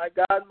God, my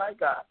God, my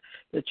God,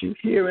 that you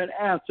hear and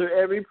answer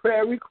every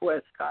prayer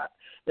request, God,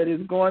 that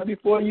is going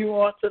before you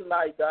on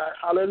tonight, God.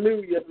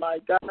 Hallelujah, my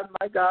God,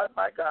 my God,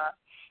 my God.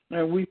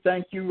 And we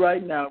thank you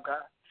right now,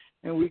 God,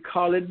 and we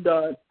call it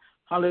done.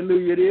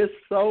 Hallelujah, it is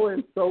so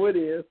and so it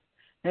is.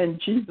 In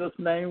Jesus'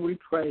 name we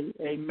pray.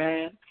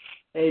 Amen.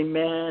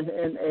 Amen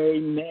and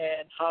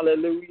amen.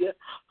 Hallelujah.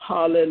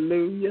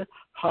 Hallelujah.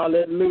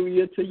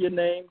 Hallelujah to your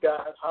name,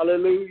 God.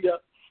 Hallelujah.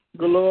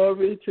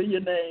 Glory to your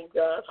name,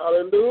 God.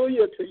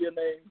 Hallelujah to your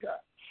name, God.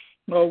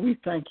 Lord, we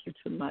thank you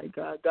tonight,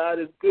 God. God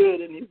is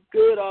good, and he's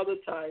good all the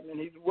time, and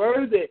he's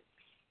worthy.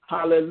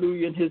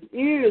 Hallelujah. And his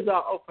ears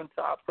are open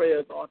to our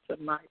prayers on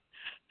tonight.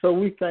 So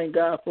we thank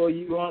God for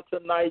you on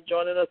tonight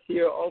joining us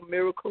here on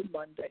Miracle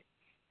Monday.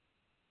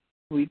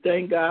 We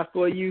thank God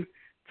for you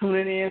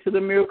tuning in to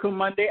the Miracle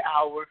Monday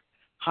hour.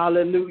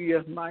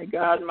 Hallelujah. My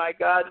God, my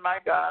God, my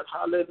God.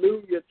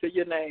 Hallelujah to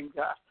your name,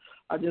 God.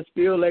 I just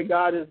feel like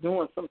God is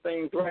doing some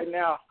things right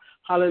now.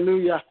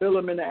 Hallelujah. I feel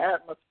them in the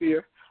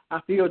atmosphere.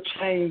 I feel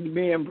chains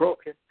being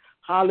broken.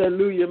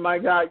 Hallelujah, my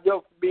God.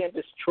 Yokes being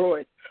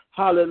destroyed.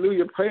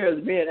 Hallelujah.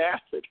 Prayers being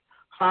answered.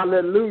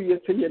 Hallelujah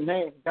to your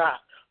name, God.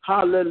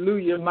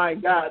 Hallelujah, my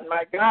God,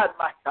 my God,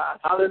 my God.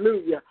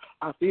 Hallelujah.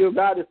 I feel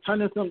God is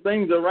turning some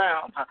things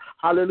around.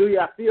 Hallelujah.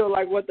 I feel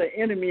like what the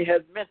enemy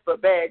has meant for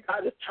bad,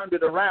 God has turned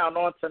it around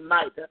on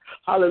tonight.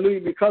 Hallelujah.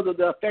 Because of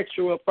the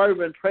effectual,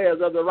 fervent prayers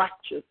of the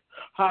righteous.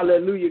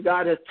 Hallelujah.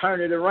 God has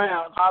turned it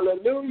around.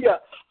 Hallelujah.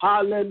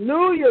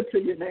 Hallelujah to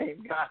your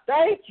name, God.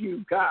 Thank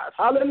you, God.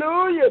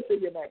 Hallelujah to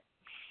your name.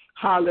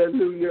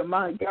 Hallelujah,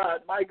 my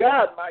God, my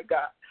God, my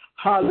God.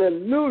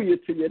 Hallelujah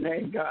to your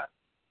name, God.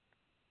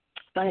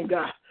 Thank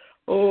God.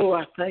 Oh,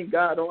 I thank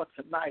God on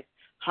tonight.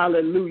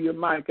 Hallelujah,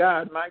 my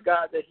God,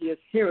 that he is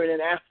hearing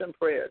and answering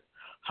prayers.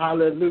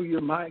 Hallelujah,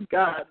 my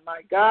God,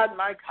 my God,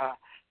 my God.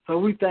 So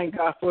we thank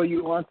God for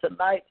you on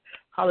tonight.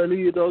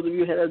 Hallelujah, those of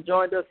you that have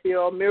joined us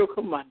here on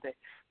Miracle Monday.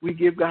 We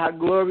give God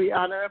glory,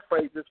 honor, and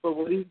praises for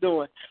what he's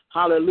doing.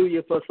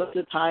 Hallelujah, for such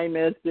a time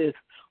as this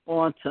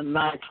on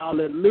tonight.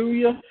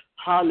 Hallelujah,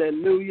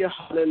 hallelujah,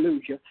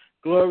 hallelujah.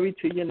 Glory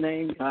to your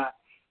name, God.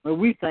 And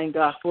we thank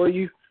God for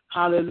you.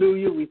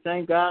 Hallelujah. We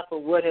thank God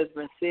for what has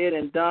been said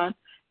and done.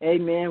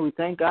 Amen. We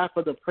thank God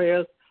for the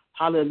prayers,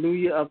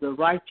 hallelujah, of the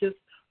righteous.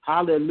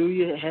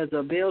 Hallelujah. It has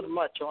availed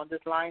much on this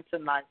line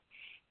tonight.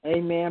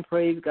 Amen.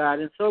 Praise God.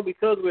 And so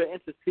because we're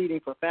interceding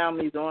for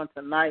families on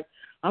tonight,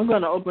 I'm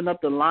going to open up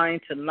the line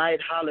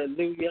tonight.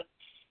 Hallelujah.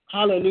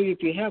 Hallelujah.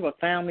 If you have a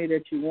family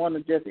that you want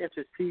to just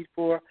intercede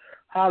for,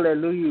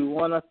 hallelujah, you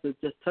want us to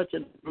just touch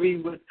and agree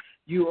with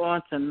you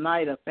on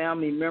tonight, a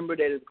family member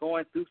that is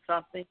going through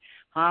something.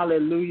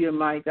 Hallelujah,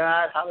 my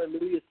God.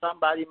 Hallelujah.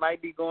 Somebody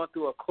might be going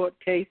through a court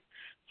case.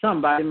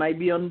 Somebody might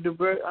be on the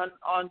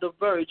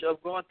verge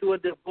of going through a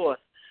divorce.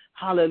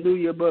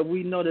 Hallelujah. But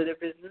we know that if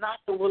it's not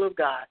the will of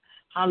God,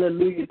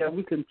 hallelujah, that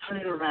we can turn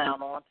it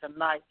around on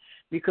tonight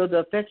because the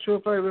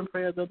effectual fervent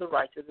prayers of the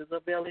righteous is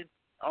availing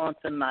on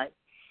tonight.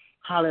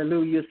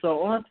 Hallelujah.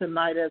 So on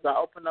tonight, as I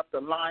open up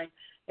the line,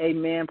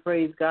 amen,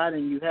 praise God,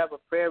 and you have a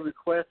prayer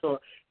request or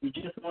you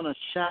just want to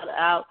shout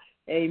out,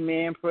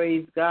 amen,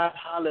 praise God,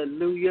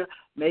 hallelujah,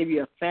 maybe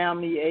a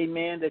family,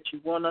 amen, that you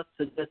want us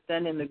to just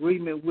stand in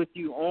agreement with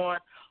you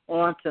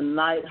on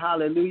tonight,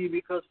 hallelujah,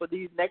 because for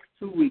these next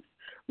 2 weeks,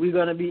 we're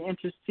going to be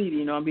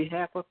interceding on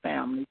behalf of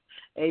families.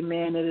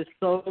 Amen. It is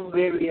so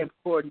very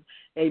important,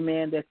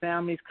 amen, that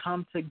families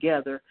come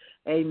together.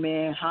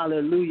 Amen.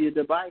 Hallelujah.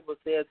 The Bible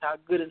says how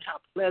good and how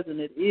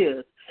pleasant it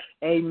is,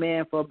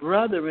 amen, for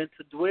brethren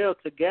to dwell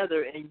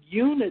together in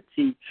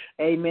unity.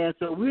 Amen.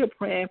 So we're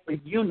praying for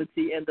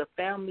unity in the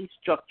family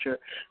structure.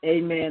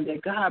 Amen.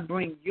 That God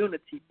bring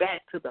unity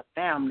back to the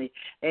family.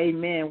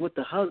 Amen. With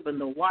the husband,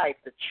 the wife,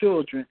 the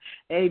children.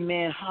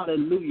 Amen.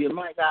 Hallelujah.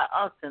 My God,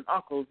 aunts and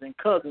uncles and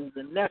cousins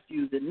and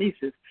nephews and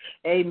nieces.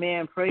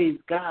 Amen. Praise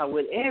God.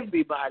 With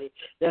everybody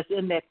that's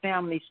in that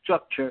family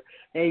structure.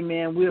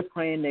 Amen. We're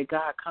praying that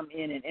God come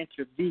in and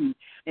intervene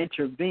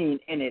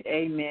in it.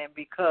 Amen.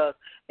 Because,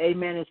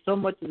 amen, there's so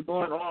much is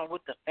going on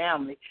with the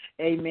family.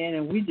 Amen.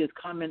 And we just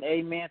come in,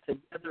 amen,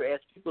 together as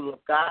people of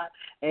God.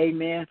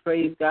 Amen.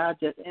 Praise God.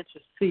 Just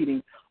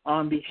interceding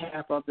on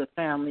behalf of the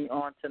family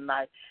on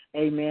tonight.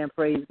 Amen.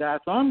 Praise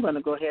God. So I'm going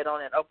to go ahead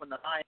on and open the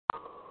line.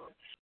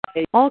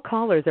 All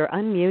callers are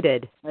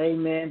unmuted.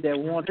 Amen. That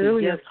want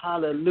to just,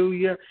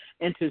 hallelujah,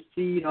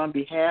 intercede on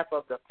behalf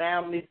of the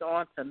families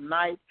on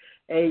tonight.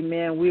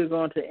 Amen. We're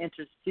going to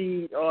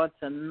intercede on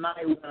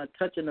tonight. We're going to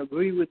touch and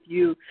agree with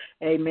you.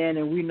 Amen.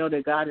 And we know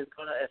that God is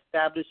going to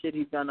establish it.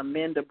 He's going to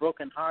mend the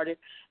brokenhearted.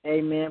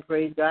 Amen.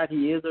 Praise God.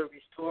 He is a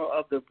restorer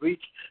of the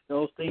breach,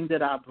 those things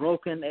that are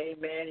broken.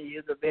 Amen. He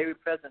is a very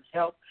present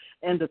help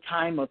in the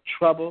time of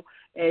trouble.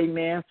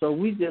 Amen. So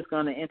we're just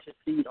going to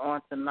intercede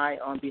on tonight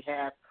on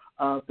behalf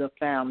of the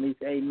families.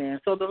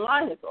 Amen. So the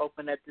line is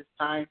open at this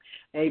time.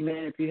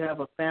 Amen. If you have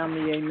a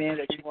family, amen,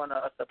 that you want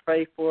us to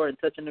pray for and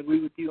touch and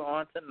agree with you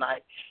on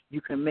tonight, you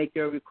can make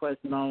your request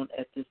known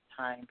at this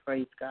time.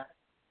 Praise God.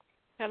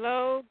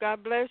 Hello.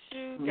 God bless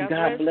you.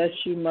 God bless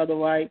you, Mother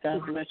White.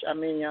 God bless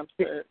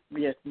you.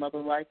 Yes,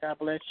 Mother White. God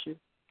bless you.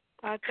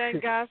 I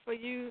thank God for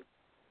you,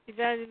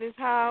 Evangelist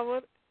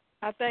Howard.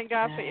 I thank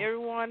God for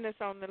everyone that's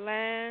on the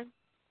line.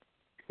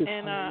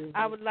 And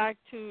I would like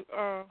to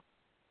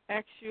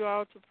ask you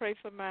all to pray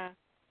for my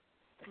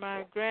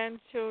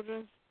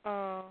grandchildren,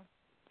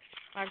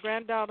 my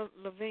granddaughter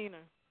Lavina.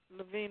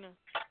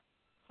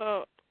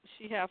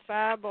 She have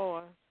 5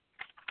 boys,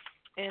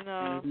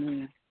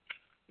 and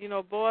you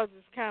know, boys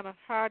is kind of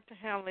hard to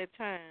handle at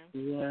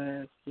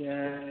times.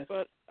 Yes.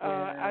 But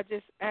I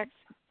just ask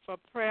for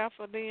prayer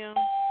for them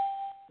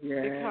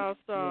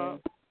because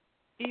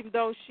even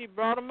though she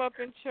brought them up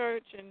in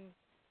church, and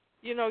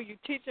you know, you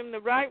teach them the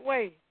right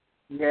way,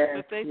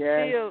 but they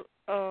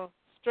still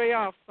stray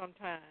off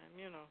sometime,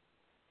 you know.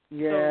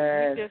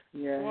 So we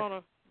just want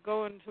to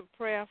go into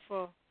prayer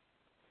for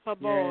her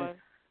boys.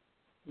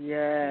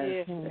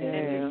 Yes.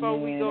 And before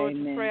we go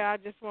into prayer, I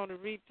just want to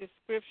read this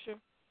scripture.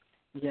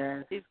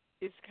 Yes.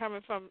 It's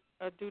coming from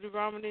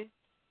Deuteronomy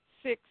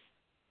 6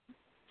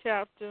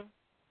 chapter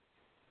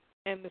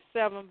and the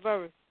 7th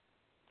verse.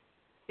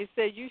 It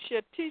says, "You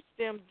shall teach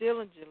them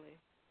diligently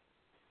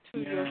to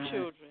your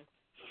children.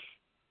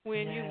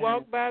 When you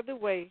walk by the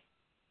way,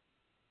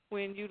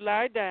 when you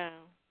lie down,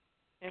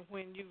 and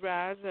when you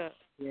rise up."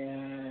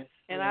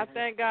 And I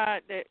thank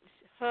God that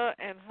her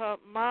and her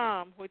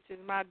mom, which is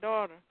my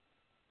daughter,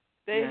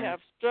 they have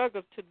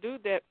struggled to do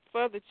that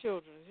for the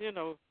children. You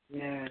know,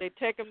 they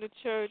take them to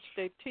church,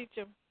 they teach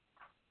them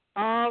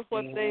all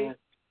what they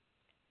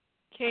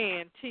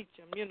can teach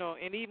them, you know.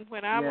 And even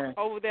when I'm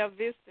over there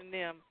visiting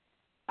them,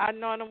 I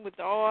anoint them with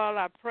the oil,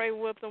 I pray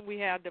with them, we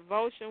have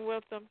devotion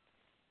with them,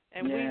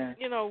 and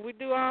we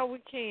do all we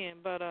can,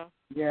 but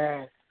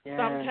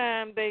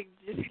sometimes they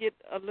just get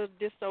a little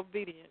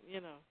disobedient,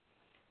 you know.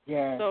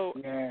 So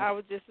I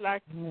would just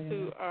like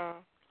to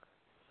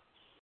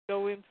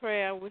go in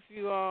prayer with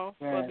you all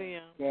for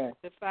them,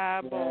 the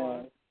 5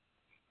 boys.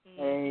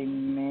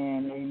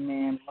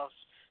 Amen. Most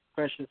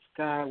precious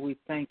God, we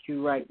thank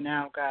you right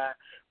now, God.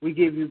 We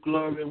give you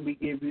glory and we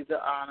give you the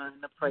honor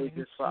and the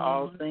praises for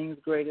all things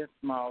great and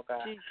small,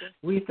 God. Jesus.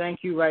 We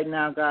thank you right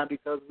now, God,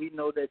 because we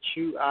know that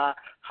you are,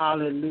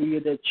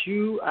 hallelujah, that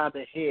you are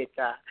the head,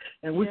 God.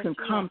 And we can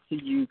come to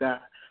you,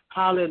 God.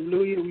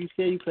 Hallelujah. We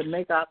say you can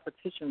make our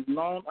petitions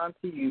known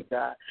unto you,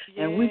 God.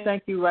 And we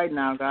thank you right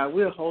now, God.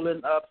 We're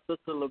holding up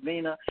Sister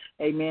Lavina,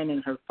 amen,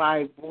 and her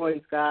 5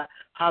 boys, God.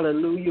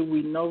 Hallelujah.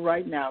 We know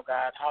right now,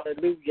 God,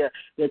 hallelujah,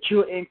 that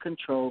you're in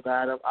control,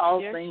 God, of all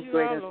things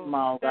great and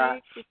small,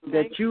 God.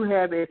 That you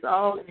have it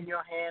all in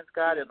your hands,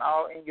 God, and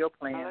all in your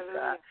plans,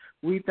 God.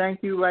 We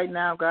thank you right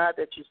now, God,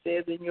 that you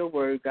said in your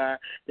word, God,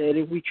 that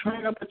if we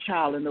train up a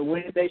child in the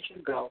way they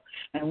should go,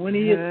 and when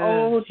he is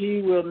old,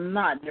 he will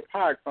not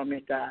depart from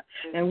it, God.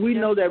 And we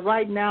know that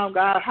right now,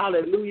 God,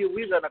 hallelujah,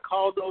 we're going to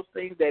call those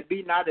things that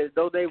be not as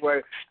though they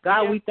were.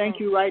 God, we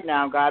thank you right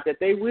now, God, that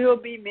they will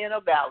be men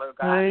of valor,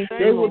 God.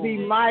 They will be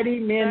mighty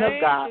men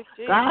of God.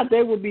 God,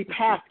 they will be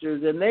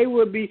pastors, and they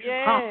will be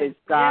prophets,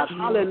 God.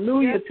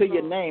 Hallelujah to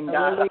your name,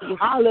 God.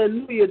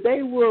 Hallelujah.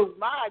 They will,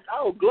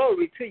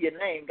 glory to your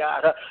name,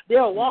 God.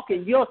 They'll walk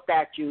in your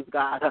statutes,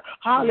 God.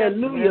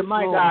 Hallelujah, Yes,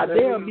 my Lord. God.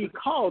 They'll be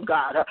called,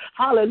 God.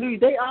 Hallelujah.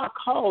 They are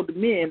called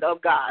men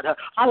of God.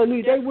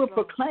 Hallelujah. Yes, They will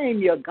Lord. proclaim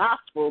your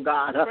gospel,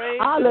 God. Praise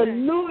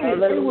Hallelujah.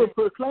 the They name. will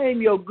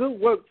proclaim your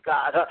good works,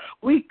 God.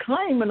 We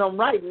claiming them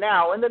right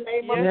now in the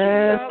name of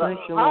Yes, Jesus. thank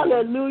you, Lord.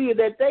 Hallelujah.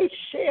 That they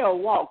shall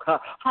walk.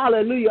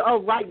 Hallelujah.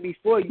 Upright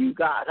before you,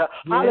 God.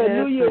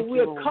 Hallelujah. thank you,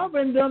 We're Lord.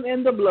 covering them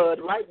in the blood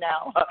right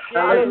now. Yes.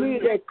 Hallelujah.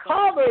 They're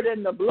covered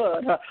in the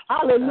blood.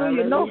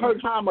 Hallelujah. No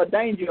hurt, harm, or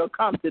danger will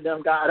come to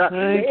them, God.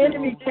 The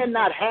enemy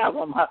cannot have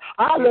them.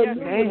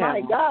 Hallelujah.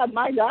 My God,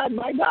 my God,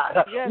 my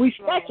God. Yes, We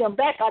snatch them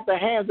back out the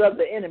hands of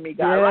the enemy,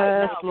 God.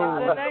 Right now,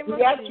 Lord. God.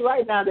 We ask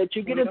right now that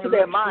you get into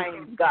their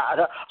minds, God.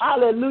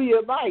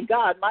 Hallelujah. My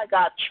God,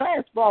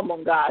 transform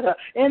them, God,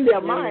 in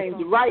their minds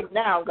right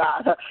now,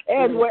 God.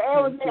 And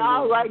wherever they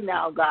are right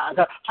now, God.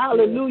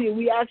 Hallelujah.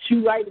 We ask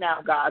you right now,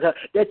 God,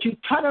 that you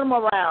turn them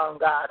around,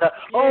 God.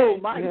 Oh,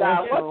 my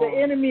God, what the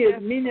enemy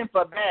is meaning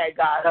for bad,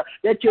 God,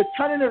 that you're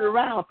turning it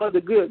around for the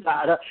good,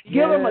 God.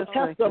 Give them a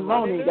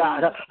testimony,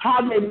 God,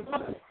 how they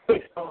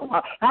prayed for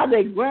them, how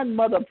their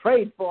grandmother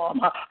prayed for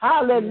them.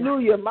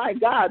 Hallelujah, my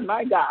God,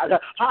 my God.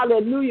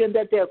 Hallelujah,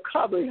 that they're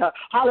covered.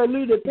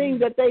 Hallelujah, the things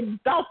that they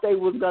thought they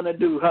was going to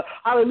do.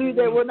 Hallelujah,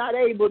 they were not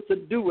able to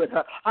do it.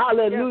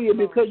 Hallelujah,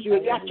 because you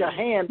got your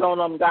hands on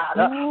them, God.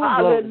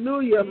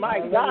 Hallelujah, my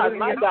God,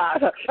 my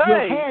God.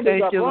 Your hand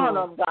is upon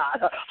them,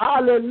 God.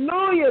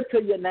 Hallelujah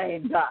to your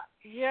name, God.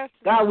 Yes,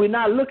 God, we're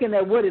not looking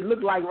at what it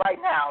looks like right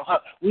now.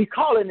 We're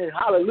calling it,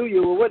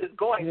 hallelujah, what it's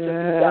going to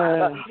be,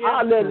 God.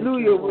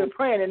 Hallelujah, we're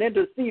praying and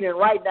interceding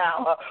right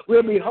now.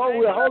 We're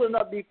holding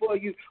up before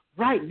you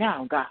right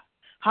now, God.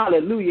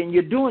 Hallelujah, and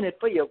you're doing it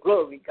for your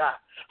glory, God.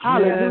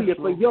 Hallelujah,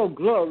 for your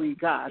glory,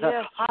 God.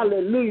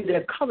 Hallelujah,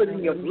 they're covered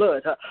in your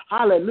blood.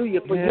 Hallelujah,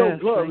 for your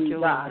glory,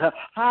 God.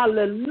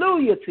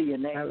 Hallelujah to your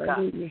name,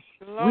 God.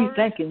 We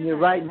thanking you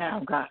right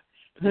now, God.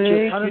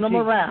 You're turning them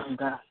around,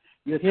 God.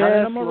 You're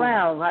turning them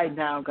around right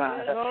now,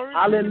 God.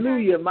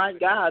 Hallelujah, my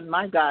God,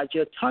 my God.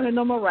 You're turning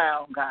them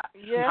around, God.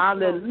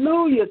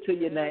 Hallelujah to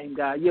your name,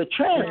 God. You're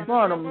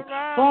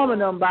transforming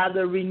them by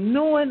the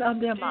renewing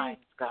of their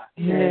minds, God.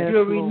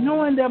 You're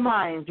renewing their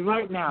minds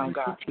right now,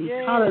 God.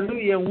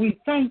 Hallelujah, and we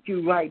thank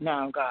you right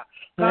now, God.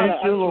 God, I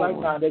ask right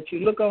now that you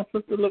look on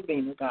Sister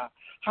Lavina, God.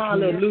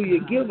 Hallelujah,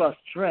 give us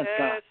strength,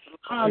 God.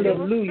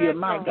 Hallelujah,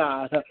 my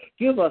God.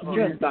 Give us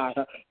strength, God.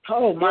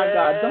 Oh, my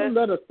God. Don't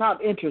let us stop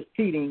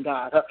interceding,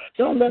 God.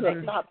 Don't let us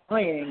stop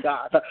praying,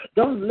 God.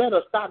 Don't let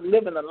us stop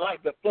living a life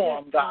before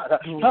Him, God.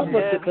 Help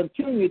us to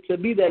continue to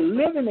be that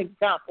living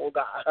example,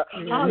 God.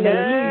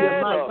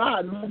 Hallelujah, my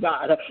God, my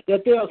God.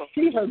 That they'll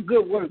see her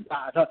good work,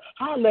 God.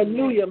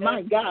 Hallelujah,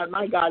 my God,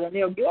 my God. And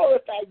they'll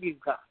glorify you,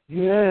 God.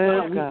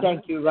 God, we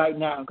thank you right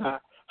now, God.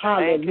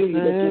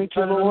 Hallelujah, that you're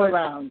turning them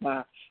around,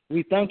 God.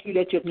 We thank you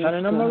that you're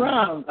turning them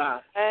around,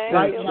 God.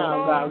 Right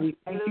now, God. We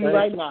thank you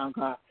right now,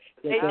 God.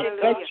 That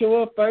the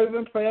effectual,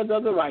 fervent prayers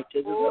of the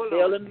righteous is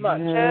availing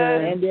much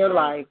in their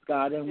lives,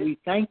 God. And we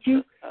thank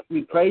you.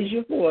 We praise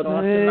you for it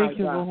on tonight,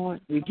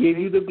 God. We give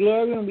you the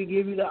glory and we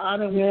give you the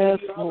honor and we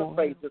give you all the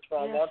praises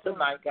from on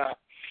tonight, God.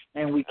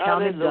 And we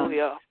count it done.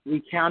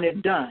 We count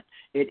it done.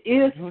 It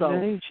is so,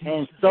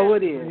 and so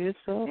it is.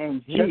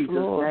 In Jesus'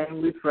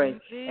 name we pray.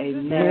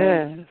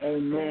 Amen.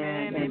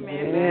 Amen.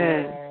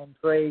 Amen.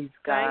 Praise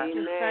God.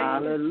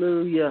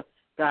 Hallelujah.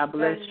 God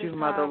bless you,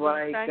 Mother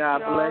White. God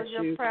bless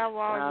you.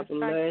 God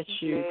bless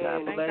you.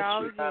 God bless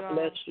you. God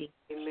bless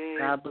you.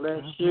 God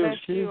bless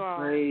you.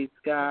 Praise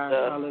God.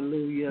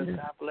 Hallelujah.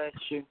 God bless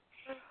you.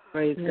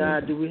 Praise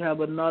God. Do we have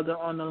another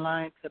on the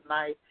line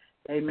tonight?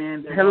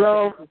 Amen.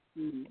 Hello.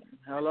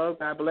 Hello.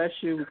 God bless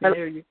you. We can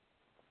hear you.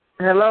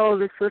 Hello,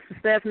 this is Sister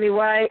Stephanie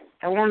White.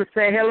 I want to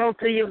say hello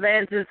to you,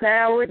 Evangelist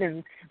Howard,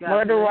 and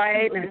Mother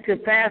White, and to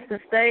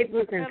Pastor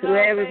Staples, and to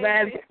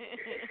everybody.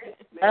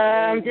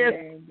 I'm just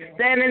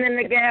standing in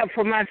the gap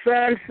for my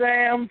son,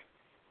 Sam.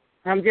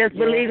 I'm just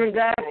believing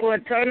God for a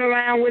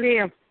turnaround with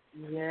him.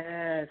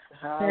 Yes.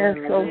 So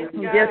I'm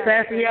just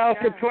asking y'all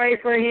to pray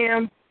for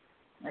him.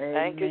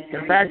 Thank you.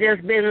 Because I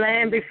just been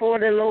laying before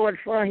the Lord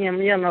for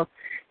him, you know.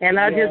 And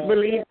I just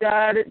believe,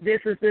 God,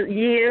 this is the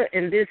year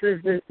and this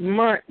is the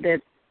month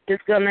that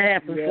it's going to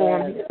happen for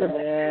him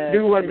to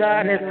do what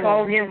God has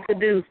called him to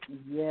do.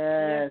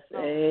 Yes,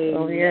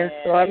 amen.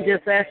 So I'm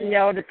just asking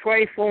y'all to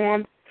pray for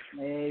him.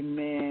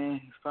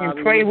 Amen. Father,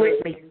 and pray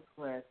with me.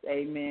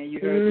 Amen. You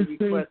heard the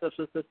request of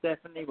Sister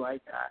Stephanie,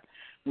 right, God?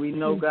 We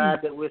know, God,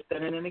 that we're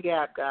standing in the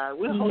gap, God.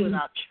 We're holding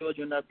our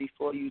children up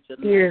before you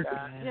tonight,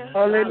 God.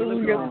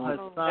 Hallelujah. Her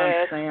son,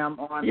 Sam,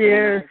 on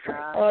tonight,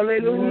 God.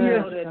 Hallelujah. We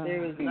know that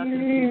there is nothing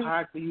too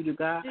hard for you to,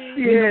 God. We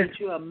know that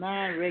you're a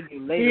mind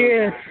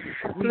regulator,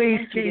 God. We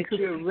thank you that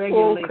you're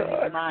regulating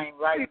his mind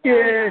right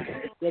now,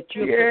 God. That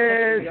you're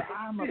protecting your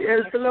arm of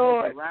protection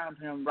around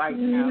him right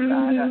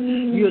now, God.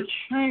 You're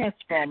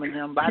transforming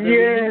him by the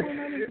renewing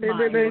of his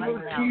mind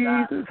right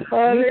now, God.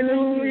 Hallelujah. We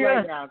thank you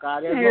right now,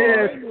 God. As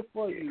Lord,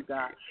 before you,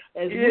 God.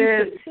 as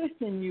we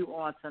petition you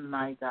on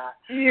tonight, God.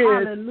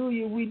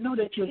 Hallelujah. We know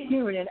that you're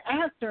hearing and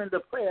answering the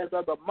prayers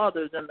of the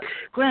mothers and the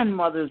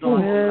grandmothers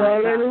on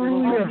tonight, God.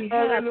 On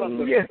behalf of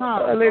the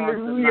sons on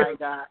tonight,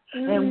 God.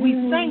 And we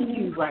thank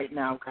you right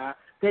now, God,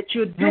 that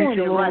you're doing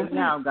it right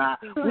now, God.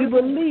 We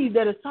believe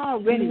that it's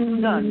already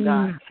done,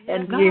 God.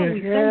 And God,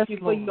 we thank you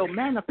for your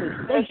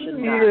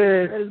manifestation, God,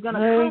 that is going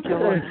to come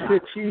forth,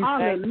 God.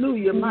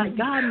 Hallelujah, my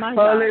God, my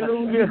God.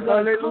 Hallelujah,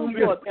 come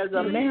forth as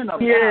a man of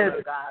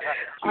God, God,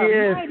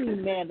 a mighty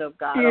man of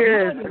God,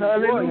 a mighty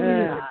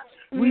warrior,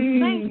 God. We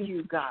thank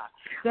you, God.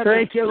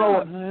 Thank you,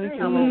 Lord.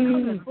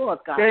 Coming forth,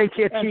 God, thank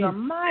you, as a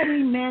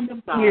mighty man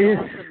of God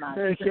on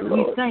tonight.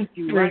 We thank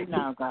you right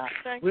now, God.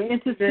 We're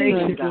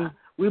interceding, God.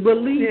 We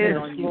believe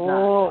on you,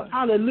 God.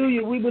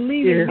 Hallelujah. We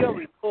believe in your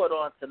report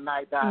on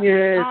tonight, God.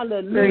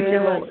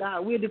 Hallelujah,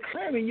 God. We're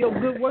declaring your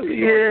good works on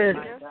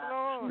tonight,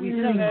 God. We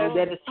thank you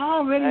that it's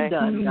already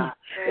done, God.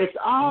 It's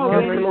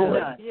already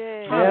done.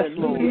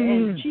 Hallelujah.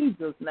 In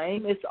Jesus'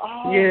 name, it's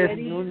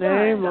already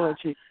done, God.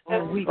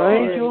 And we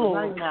thank you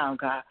right now,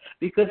 God,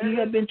 because you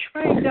have been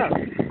trained up,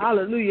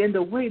 hallelujah, in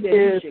the way that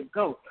you should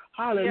go.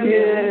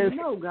 Hallelujah. We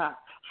know, God.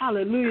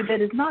 Hallelujah,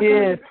 that is not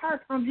going to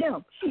depart from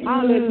him.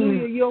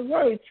 Hallelujah, your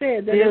word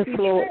said that if you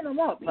train them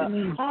up,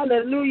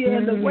 hallelujah,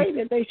 in the way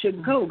that they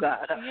should go,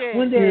 God,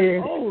 when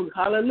they're old,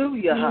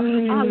 hallelujah,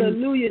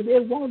 hallelujah, they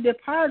won't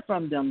depart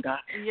from them, God.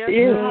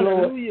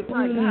 Hallelujah,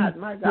 my God,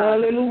 my God.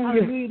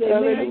 Hallelujah, they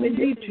may have been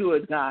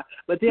detoured, God,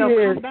 but they'll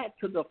come back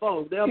to the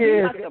fold. They'll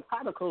be like the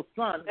prodigal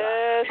son,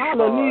 God.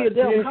 Hallelujah,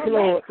 they'll come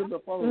back to the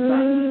fold, God.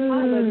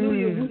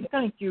 Hallelujah, we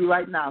thank you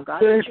right now,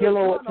 God. Thank you,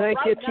 Lord. Thank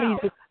you,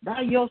 Jesus.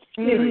 By your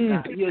spirit,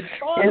 God. You're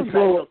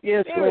doing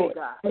your spirit,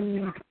 God.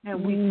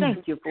 And we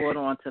thank you for it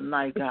on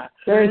tonight, God.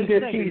 Thank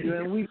you, Jesus.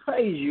 And we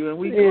praise you and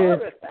we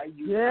glorify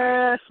you.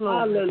 Yes,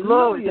 Lord.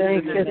 Hallelujah.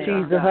 Thank you,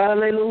 Jesus.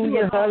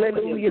 Hallelujah.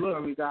 Hallelujah.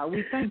 Glory, God.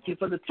 We thank you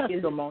for the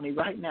testimony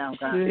right now,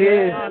 God.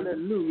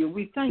 Hallelujah.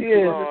 We thank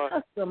you for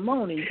the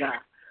testimony, God.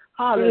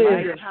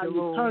 Hallelujah. How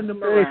you turned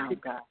them around,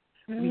 God.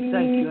 We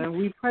thank you and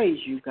we praise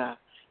you, God.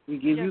 We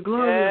give you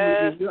glory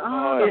and we give you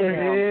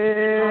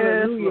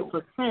honor. Hallelujah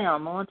for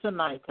Sam on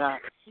tonight, God.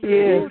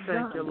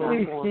 Thank you,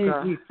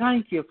 Lord. We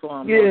thank you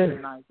for him on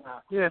tonight,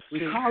 God. We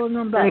calling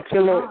them back. Thank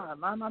you, Lord. We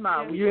calling them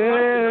out of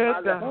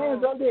the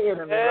hands of the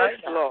enemy right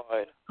now.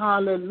 Lord.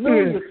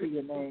 Hallelujah for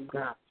your name,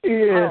 God.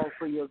 All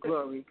for your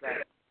glory,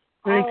 God.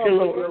 Thank you,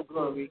 Lord. For your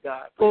glory,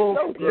 God.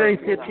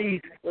 Thank you,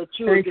 Jesus.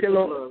 Thank you,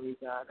 Lord.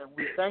 God. And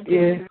we thank you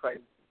and we praise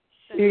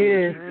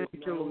you.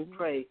 Thank you, we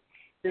praise.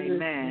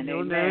 Amen.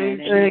 Amen.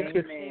 Thank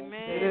you.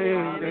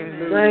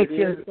 Amen. Thank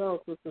you.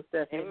 So, Sister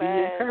Stephanie, be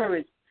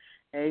encouraged.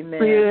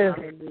 Amen.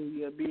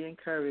 Hallelujah. Be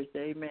encouraged.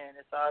 Amen.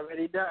 It's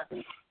already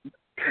done.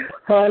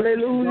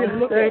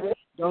 Hallelujah.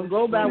 Don't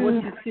go by what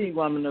you see,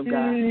 woman of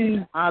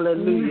God.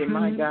 Hallelujah,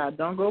 my God.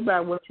 Don't go by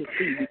what you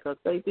see because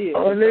faith is.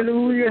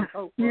 Hallelujah.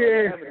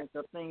 Evidence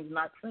of things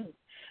not seen.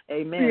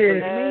 Amen. So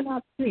you may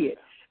not see it.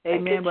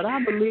 Amen. But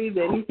I believe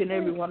that each and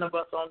every one of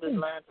us on this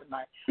line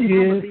tonight, I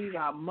believe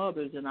our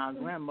mothers and our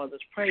grandmothers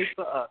prayed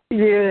for us.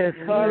 Yes.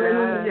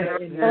 Hallelujah.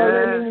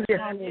 Hallelujah.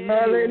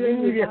 Hallelujah.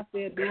 We were out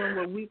there doing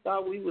what we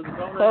thought we was going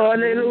to do.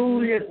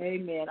 Hallelujah.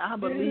 Amen. I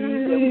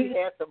believe that we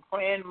had some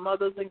praying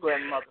mothers and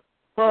grandmothers.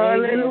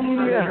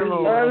 Hallelujah.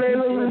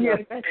 Hallelujah.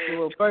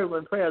 Effectual,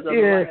 fervent prayers of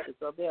the righteous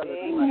availeth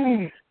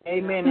much.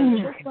 Amen. And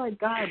just like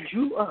God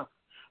drew us,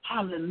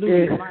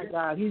 hallelujah, my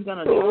God, He's going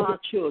to draw our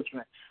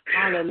children.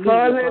 Hallelujah.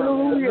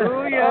 Hallelujah.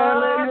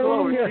 Hallelujah.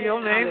 Glory to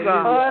your name,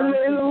 God.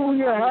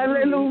 Hallelujah.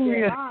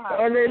 Hallelujah.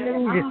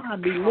 Hallelujah.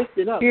 God be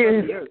lifted up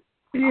from the earth.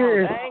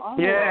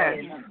 Yes.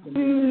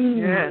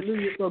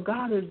 Hallelujah. So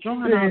God is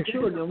drawing our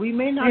children. We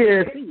may not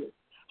see it.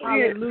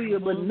 Hallelujah,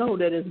 but know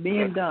that it's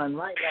being done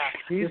right now.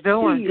 He's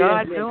doing,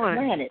 God doing.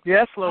 Planted.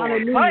 Yes, Lord.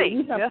 Hallelujah.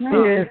 We have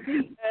planted the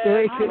seed.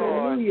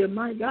 Hallelujah,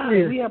 my God.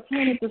 We have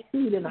planted the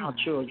seed in our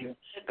children.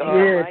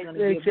 Yes,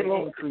 thank you,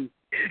 Lord.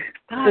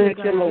 God is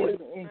going to give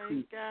the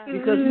increase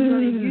because He's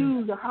going to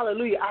use,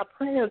 hallelujah, our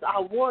prayers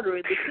are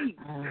watering the seeds.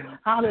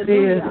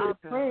 Hallelujah, our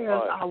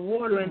prayers are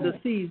watering the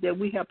seeds that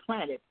we have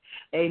planted.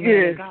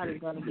 Amen. God is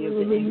going to give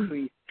the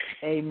increase.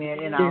 Amen.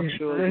 In our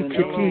children.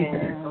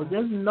 Amen. So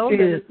just know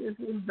that it's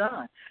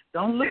done.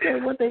 Don't look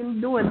at what they're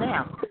doing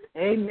now.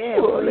 Amen.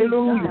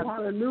 Hallelujah.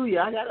 Hallelujah.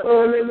 I got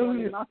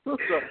a my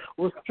sister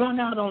was strung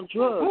out on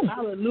drugs.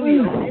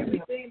 Hallelujah. On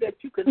everything that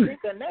you could think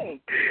of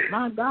name.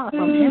 My God,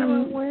 from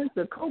heroin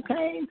to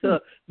cocaine to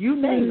you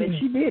name it,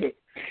 she did it.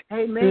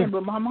 Amen.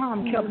 But my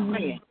mom kept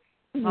praying.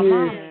 My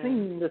mom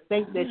seen the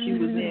state that she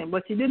was in,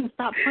 but she didn't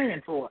stop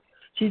praying for it.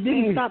 She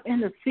didn't stop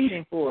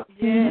interceding for it.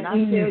 And I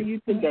tell you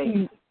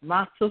today,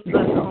 my sister,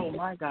 oh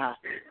my God,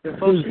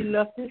 before she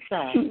left this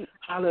side,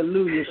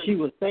 hallelujah, she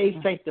was saved,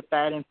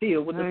 sanctified, and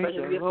filled with the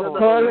precious gift of the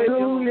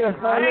Hallelujah,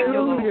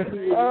 hallelujah,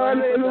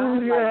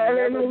 hallelujah,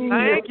 hallelujah.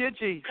 Thank you,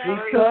 Jesus.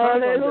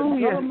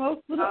 Hallelujah.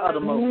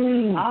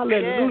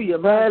 Hallelujah,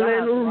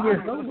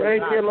 hallelujah.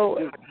 Thank you,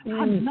 Lord.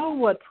 I know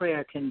what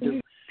prayer can do.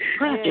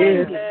 Prayer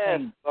changes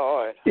things.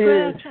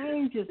 Prayer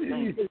changes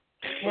things.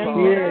 And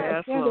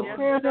Lord. the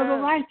prayers of the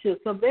righteous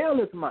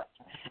availeth much.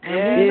 And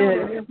we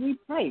know that if we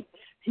pray,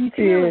 He's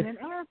hearing and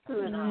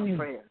answering our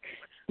prayers.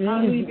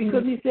 Hallelujah,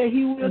 because He said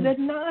He will that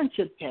none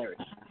should perish,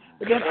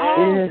 but that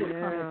all should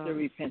come into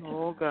repentance.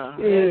 Oh, God.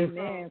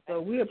 Amen.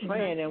 So we're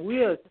praying and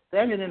we're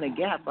standing in the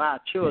gap for our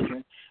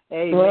children.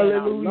 Amen.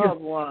 Our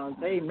loved ones.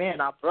 Amen.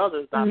 Our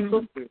brothers, our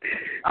sisters,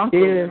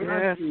 uncles,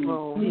 aunties,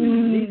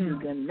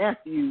 nieces, and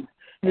nephews.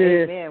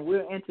 Amen.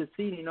 We're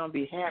interceding on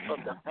behalf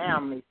of the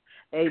families.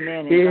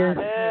 Amen. And God is hearing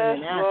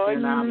and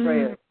answering our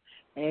prayers.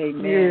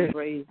 Amen.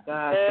 Praise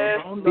God.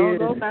 So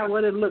don't matter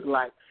what it looked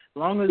like. As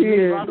long as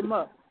we brought them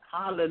up.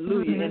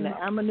 Hallelujah. In the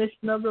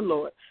admonition of the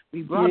Lord.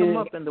 We brought them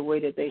up in the way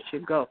that they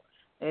should go.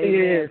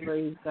 Amen.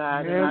 Praise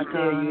God. And I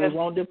tell you, it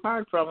won't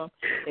depart from them.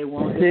 It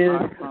won't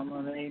depart from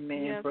them.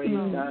 Amen. Praise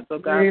God. So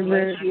God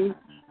bless you.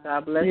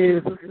 God bless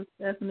you, Sister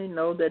Stephanie.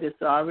 Know that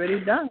it's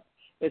already done.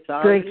 It's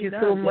already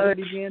done. So much.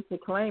 Just begin to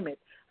claim it.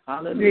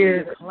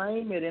 Hallelujah.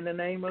 Claim it in the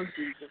name of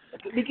Jesus.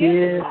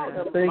 Begin to call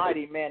him a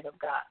mighty man of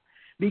God.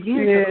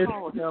 Begin to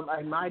call him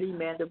a mighty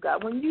man of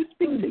God. When you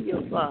speak to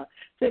your son,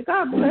 say,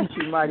 God bless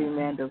you, mighty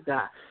man of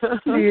God.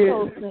 Speak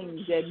those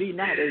things that be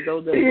not as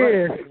though they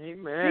were.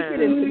 Amen. Speak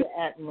it into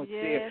the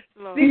atmosphere.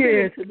 Speak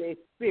it into their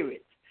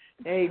spirit.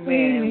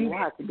 Amen. And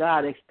watch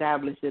God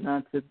establish it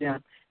unto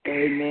them.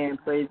 Amen.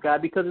 Praise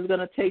God. Because it's going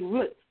to take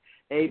roots.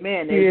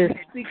 Amen. As you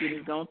speak it,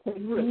 it's going to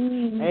take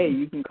roots. Hey,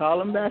 you can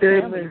call him back.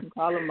 You can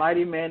call him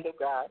mighty man of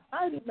God.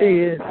 Mighty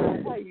man of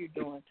God. How are you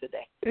doing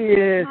today?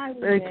 Yes.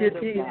 Thank you,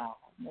 Jesus.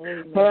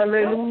 Amen.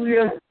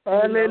 Hallelujah.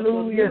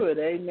 Hallelujah.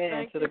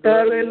 Amen. To the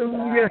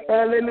hallelujah.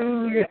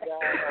 Hallelujah.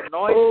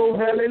 Oh,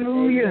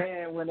 hallelujah. Amen.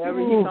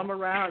 Whenever you come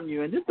around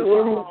you, and this is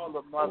for all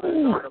the mothers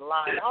on the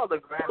line, all the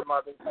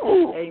grandmothers,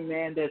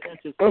 amen, that's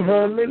interested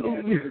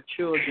in the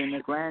children, the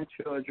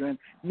grandchildren,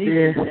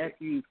 nieces,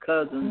 nephews,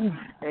 cousins,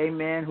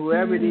 amen,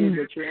 whoever it is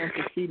that you're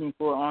interceding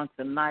for on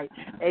tonight,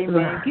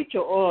 amen, get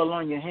your oil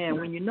on your hand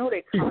when you know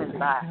they're coming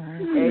by,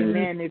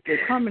 amen, if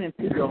they're coming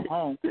into your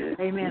home,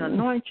 amen,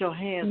 anoint your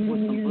hands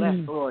with some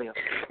blessed oil,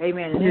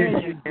 amen, and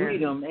as you greet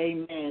them,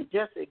 amen,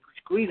 just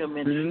greet them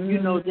and,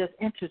 just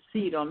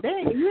intercede on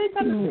them. You ain't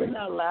got to say it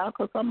out loud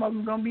because some of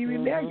them going to be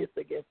rebellious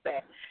against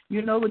that.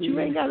 But you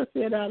ain't got to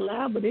say it out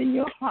loud, but in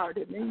your heart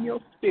and in your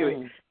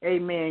spirit,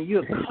 amen,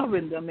 you're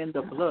covering them in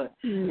the blood.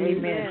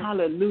 Amen.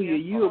 Hallelujah.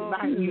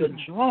 You're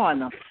drawing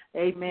them,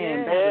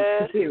 amen, by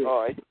the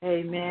spirit,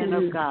 amen,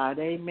 of God.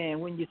 Amen.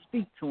 When you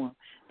speak to them,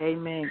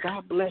 amen,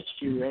 God bless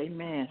you.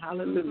 Amen.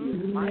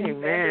 Hallelujah.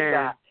 Amen.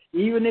 God.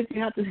 Even if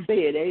you have to say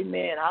it,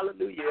 amen,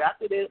 hallelujah.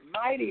 After that,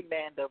 mighty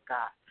man of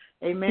God,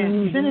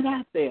 amen, send it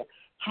out there.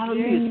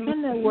 Hallelujah.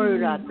 Send that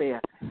word out there,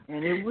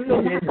 and it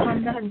will not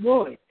come back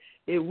void.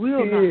 It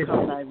will not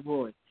come back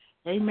void.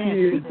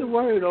 Amen. Speak the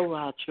word over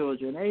our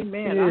children.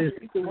 Amen. I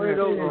speak the word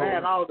over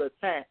man all the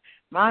time.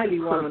 Mighty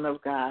woman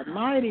of God.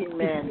 Mighty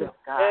man of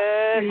God.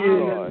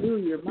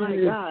 Hallelujah. My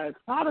God.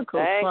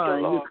 Prodigal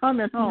son. You're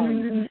coming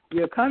home.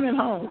 You're coming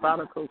home,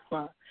 prodigal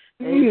son.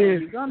 Amen.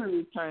 You're going to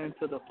return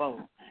to the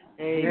fold.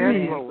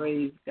 Amen.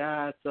 Praise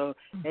God. So,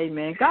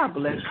 amen. God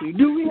bless you.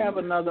 Do we have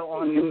another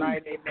on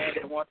tonight, amen,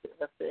 that wants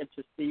us to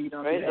intercede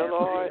on behalf of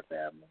your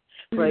family?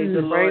 Praise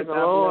the Lord.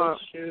 God bless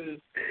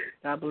you.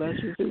 God bless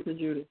you, Sister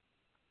Judy.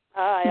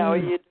 Hi, how are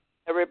you,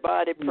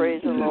 everybody?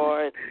 Praise the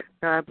Lord.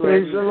 God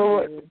bless the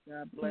Lord.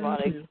 God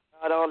bless you.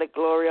 God, all the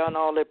glory and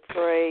all the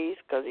praise,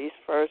 because He's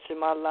first in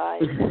my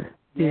life.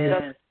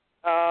 Yes.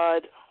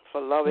 God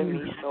for loving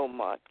me so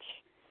much.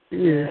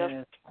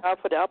 Yes. God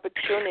for the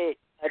opportunity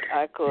that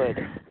I could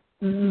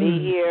be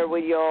here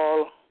with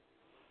y'all.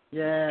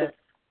 Yes.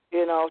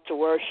 To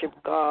worship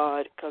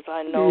God, because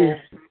I know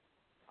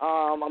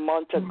a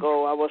month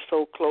ago I was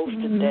so close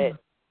to death.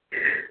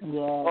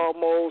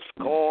 Almost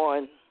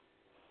gone.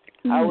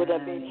 I would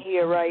have been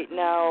here right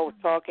now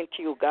talking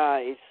to you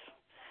guys.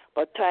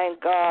 But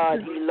thank God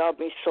He loved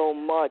me so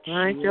much.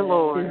 Thank you,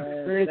 Lord.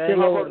 He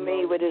covered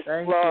me with His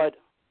blood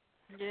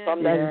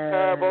from that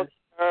terrible,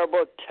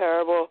 terrible,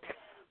 terrible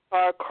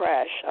car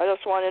crash. I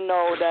just want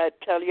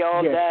to tell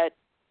y'all that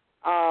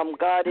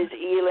God is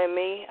healing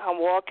me. I'm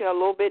walking a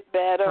little bit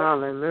better.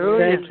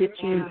 Hallelujah. Thank you,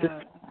 Jesus.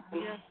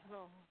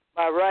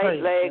 My right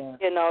leg,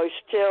 is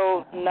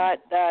still not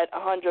that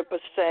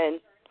 100%,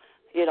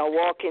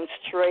 walking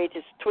straight.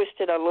 It's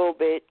twisted a little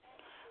bit.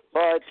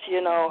 But,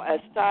 as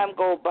time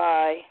go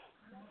by,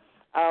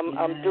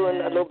 I'm doing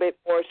a little bit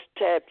more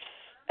steps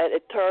at the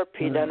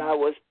therapy than I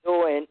was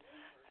doing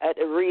at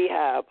the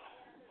rehab.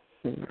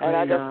 And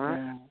I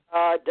just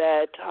God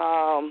that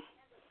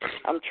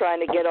I'm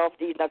trying to get off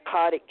these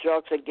narcotic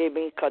drugs they give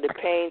me because the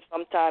pain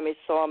sometimes is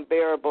so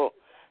unbearable,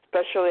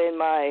 especially in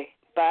my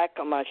back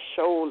and my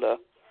shoulder,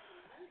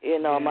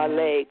 my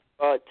leg.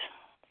 But,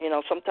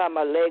 sometimes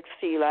my legs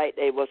feel like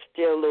they were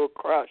still a little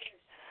crushed.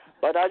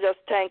 But I just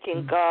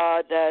thanking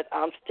God that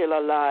I'm still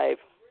alive.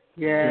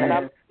 And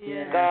I'm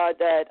thanking God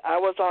that I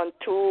was on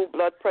 2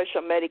 blood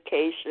pressure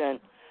medication,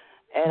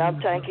 and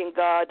I'm thanking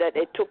God that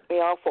they took me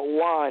off of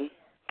 1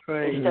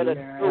 instead of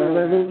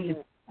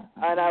 2.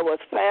 And I was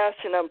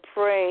fasting and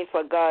praying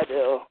for God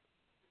to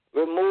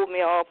remove me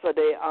off of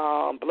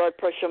the blood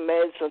pressure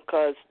medicine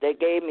because they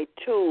gave me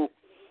 2,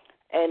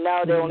 and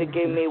now they only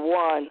give me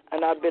 1.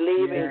 And I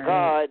believe in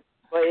God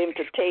for him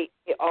to take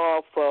me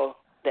off of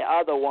the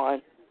other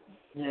one.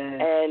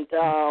 And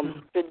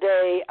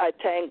today I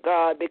thank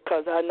God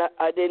because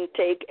I didn't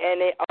take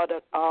any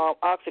other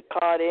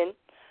Oxycontin,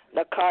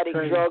 narcotic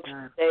drugs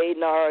today,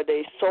 nor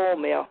the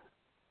Somia.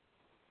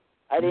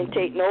 I didn't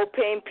take no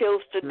pain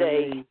pills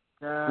today.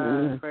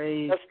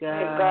 Praise Just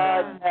thank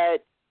God that,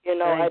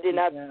 I didn't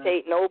have to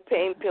take no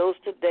pain pills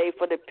today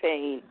for the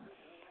pain.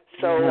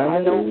 So I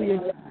know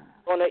God's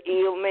going to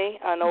heal me.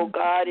 I know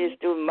God is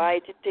doing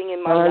mighty thing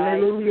in my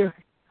life.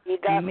 He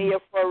got me here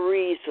for a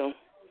reason.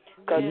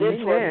 Because this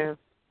was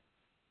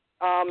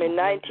in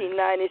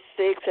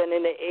 1996 and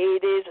in the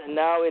 80s and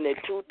now in the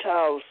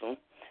 2000.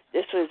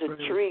 This was a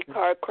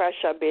 3-car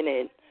crash I've been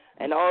in.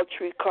 And all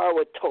 3 cars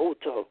were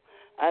total.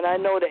 And I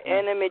know the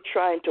enemy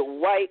trying to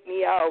wipe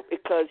me out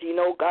because,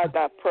 God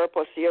got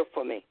purpose here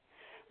for me.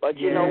 But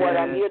you know what?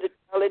 I'm here to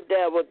tell the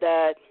devil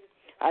that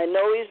I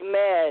know he's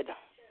mad.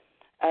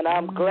 And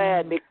I'm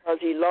glad because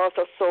he lost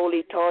a soul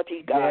he thought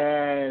he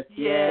got.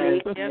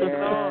 Yes.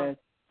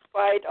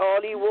 Fight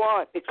all he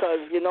wants because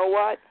you know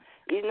what?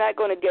 He's not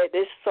going to get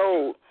this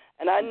soul.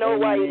 And I know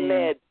why he's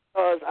mad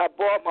because I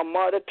brought my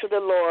mother to the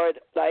Lord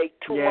like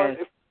 2 months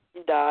before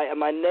she died and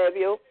my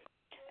nephew.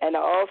 And I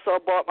also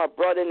brought my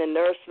brother in the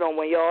nursing home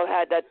when y'all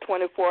had that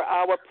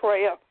 24-hour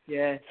prayer.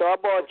 So I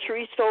brought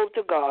 3 souls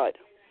to God.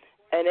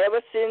 And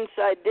ever since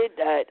I did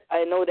that,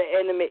 I know the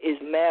enemy is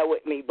mad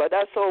with me. But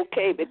that's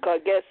okay because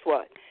guess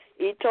what?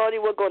 He thought he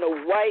was going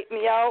to wipe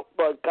me out,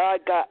 but God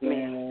got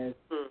me.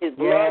 His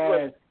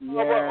blood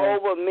was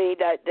over me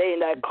that day in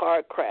that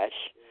car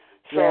crash.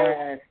 So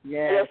I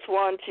just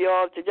want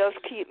y'all to just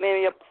keep me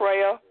in your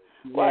prayer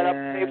while I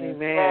pray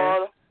for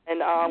y'all. And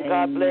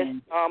God bless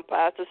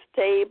Pastor's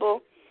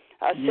table.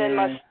 I'm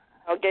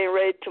getting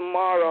ready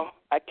tomorrow.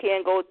 I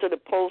can't go to the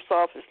post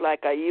office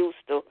like I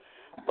used to,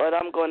 but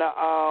I'm going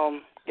to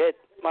get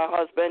my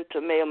husband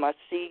to mail my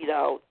seed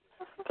out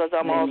because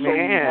I'm also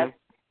next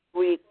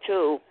week,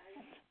 too,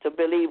 to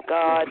believe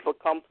God for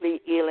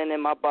complete healing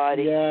in my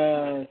body.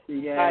 I'm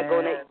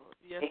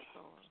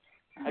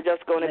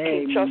just going to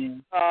keep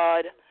trusting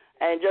God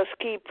and just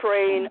keep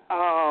praying.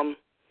 I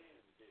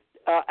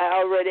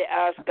already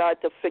asked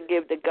God to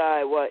forgive the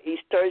guy. He's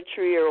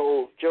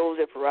 33-year-old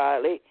Joseph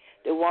Riley,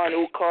 the one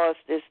who caused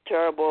this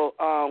terrible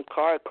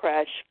car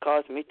crash,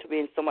 caused me to be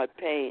in so much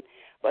pain.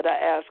 But I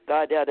asked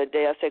God the other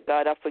day, I said,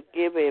 God, I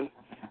forgive him,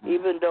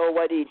 even though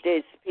what he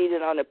did,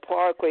 speeding on the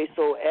parkway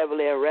so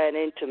heavily and ran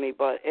into me.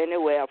 But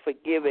anyway, I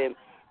forgive him,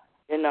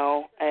 and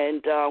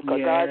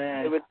because God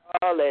said,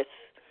 regardless,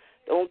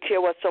 don't care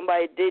what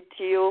somebody did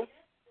to you,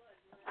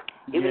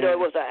 even though it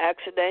was an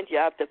accident, you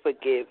have to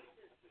forgive.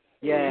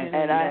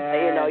 And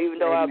I, even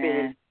though I've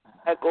been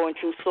going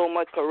through so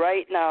much, 'cause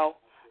right now,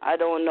 I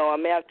don't know, I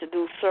may have to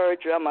do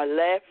surgery on my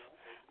left.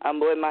 I'm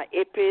with my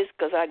hippies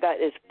because I got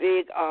this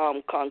big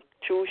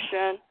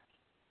contusion.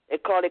 They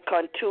call it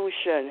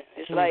contusion.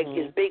 It's like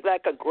it's big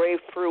like a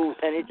grapefruit,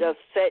 and it just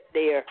sat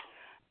there,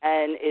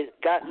 and it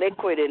got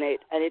liquid in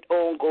it, and it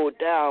won't go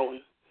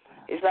down.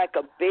 It's like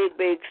a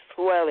big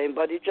swelling,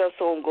 but it just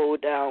won't go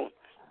down.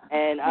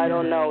 And I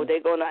don't know,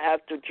 they're going to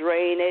have to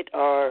drain it,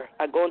 or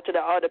I'm going to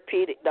the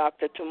orthopedic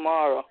doctor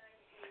tomorrow.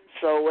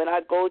 So when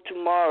I go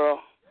tomorrow,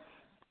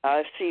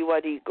 I'll see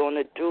what he's going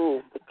to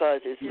do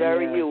because it's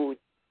very huge.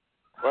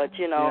 But,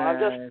 I'm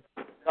just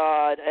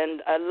God.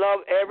 And I love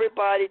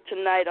everybody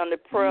tonight on the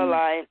prayer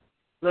line.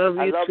 I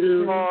love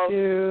you all. I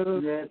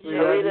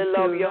really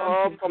love you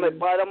all from the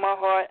bottom of my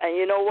heart. And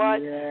you know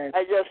what?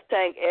 I just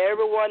thank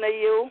every one of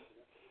you,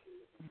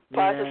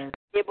 Pastor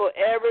Stable,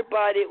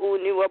 everybody who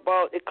knew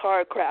about the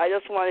car crash. I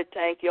just want to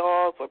thank you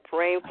all for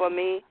praying for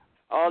me.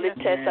 All the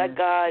tests I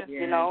got,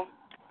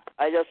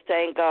 I just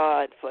thank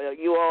God for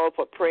you all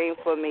for praying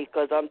for me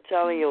because I'm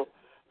telling you,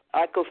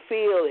 I could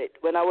feel it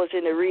when I was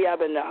in the rehab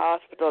in the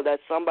hospital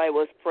that somebody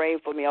was praying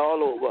for me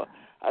all over.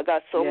 I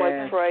got so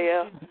much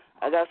prayer.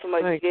 I got so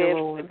much gifts.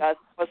 I got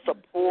so much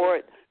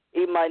support.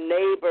 Even my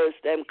neighbors,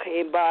 them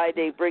came by.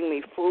 They bring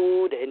me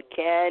food and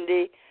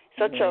candy.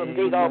 Such a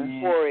big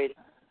outpouring.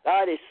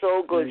 God is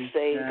so good,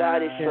 Saint.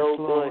 God is so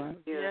good.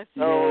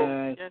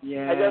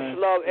 I just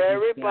love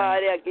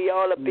everybody. I give you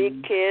all a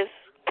big kiss.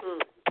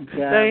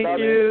 Thank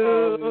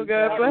you.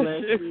 God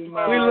bless you.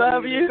 We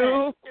love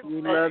you.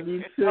 We love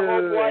you too.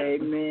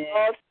 Amen.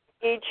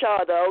 Each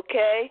other,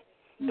 okay?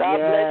 God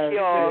bless you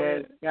all.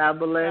 Yes. God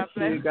bless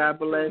you. God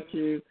bless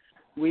you.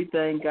 We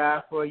thank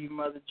God for you,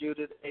 Mother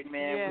Judith.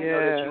 Amen. We know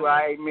that you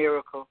are a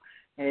miracle.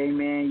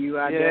 Amen. You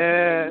are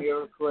definitely a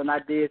miracle, and I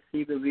did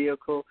see the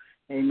vehicle.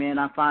 Amen.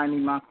 My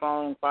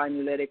phone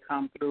finally let it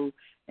come through,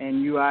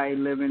 and you are a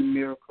living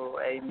miracle.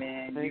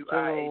 Amen. You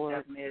are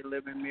definitely a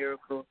living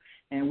miracle,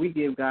 and we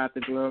give God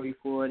the glory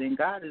for it. And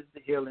God is the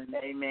healing.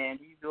 Amen.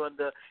 He's doing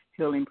the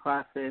healing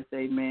process.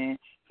 Amen.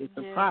 It's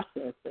a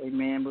process.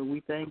 Amen. But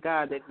we thank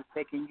God that He's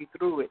taking you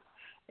through it.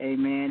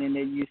 Amen. And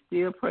that you're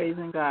still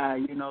praising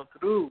God,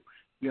 through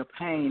your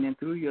pain and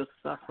through your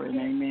suffering,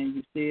 amen,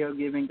 you're still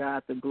giving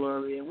God the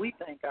glory. And we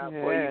thank God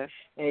for you,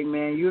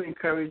 amen. You're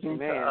encouraging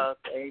to us,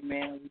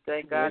 amen. We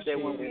thank God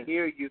that when we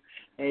hear you,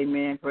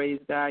 amen, praise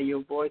God,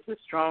 your voice is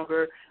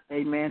stronger,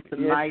 amen,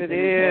 tonight than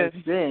it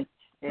has been.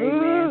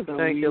 Amen. So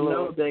we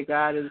know that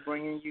God is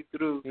bringing you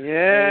through.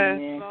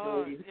 Amen.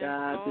 Praise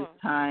God this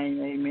time,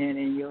 amen,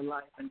 in your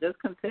life. And just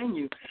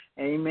continue,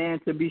 amen,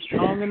 to be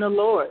strong in the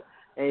Lord,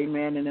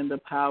 amen, and in the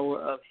power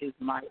of his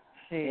might.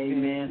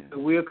 Amen. So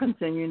we're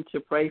continuing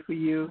to pray for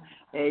you.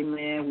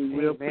 Amen. We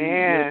will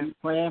be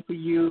praying for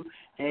you.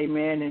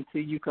 Amen.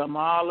 Until you come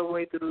all the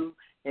way through.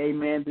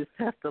 Amen. This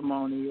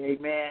testimony.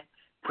 Amen.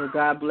 So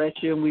God bless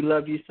you, and we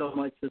love you so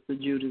much, Sister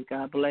Judith.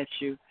 God bless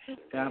you.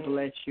 God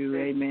bless you.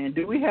 Amen.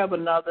 Do we have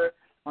another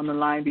on the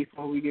line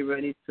before we get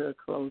ready to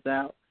close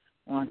out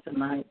on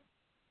tonight?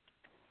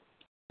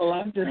 Well,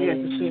 I'm just here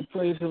to say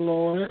praise the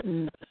Lord,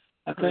 and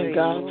I thank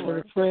God for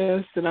the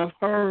prayers that I've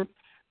heard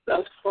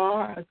thus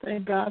far. I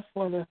thank God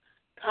for the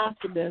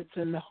confidence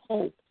and the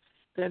hope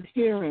that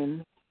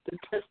hearing the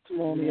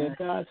testimony of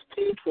God's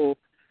people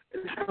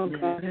and how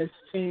God has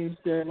changed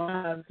their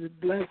lives. It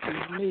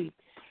blesses me.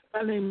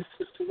 My name is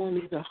Sister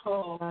Juanita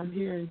Hall. I'm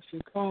here in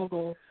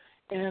Chicago,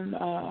 and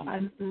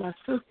my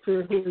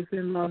sister, who is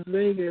in Las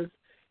Vegas,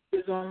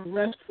 is on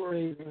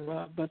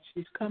respirator, but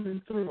she's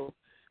coming through.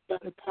 By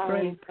the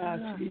power of God,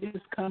 she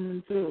is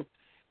coming through.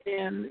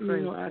 And,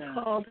 I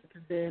called her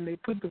today, and they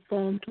put the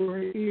phone to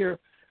her ear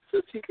so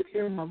she could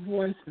hear my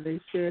voice, and they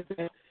said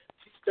that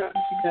she got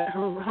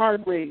her heart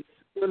rate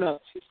went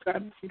up. She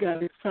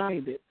got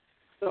excited.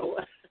 So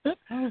her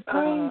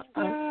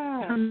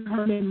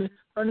name is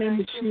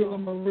Sheila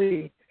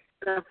Marie,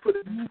 and I put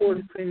it before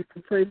the thing to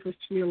pray for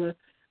Sheila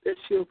that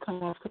she'll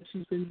come off because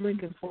she's been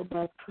drinking for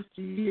about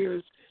 50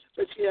 years,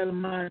 but she had a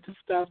mind to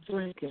stop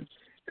drinking.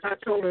 And I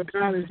told her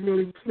God is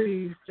really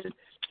pleased that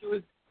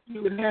you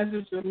would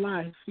hazard your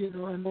life,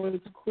 in order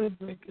to quit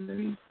drinking, and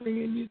he's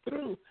bringing you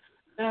through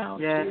now,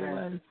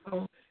 Sheila. And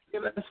so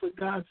that's what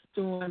God's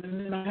doing.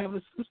 And then I have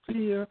a sister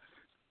here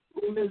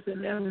who lives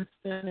in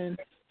Evanston, and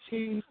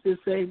she's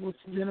disabled.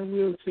 She's in a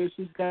wheelchair.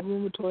 She's got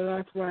rheumatoid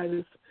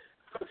arthritis.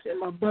 And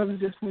my brother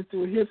just went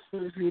through a hip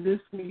surgery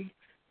this week.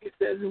 He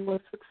says it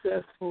was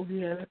successful. He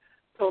had a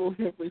total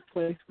hip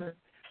replacement.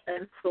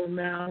 And so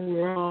now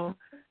we're all,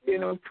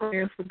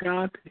 praying for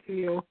God to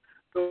heal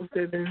those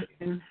that are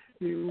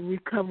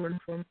recovering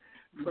from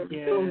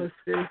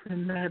illnesses,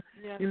 and that,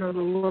 the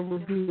Lord will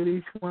be with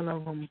each one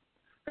of them.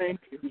 Thank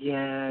you.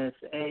 Yes,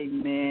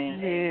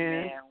 amen.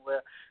 Amen.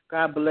 Well,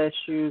 God bless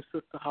you,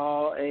 Sister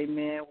Hall.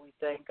 Amen. We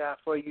thank God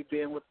for you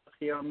being with us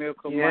here on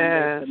Miracle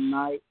Monday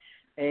tonight.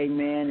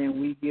 Amen.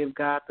 And we give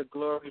God the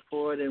glory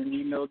for it, and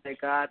we know that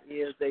God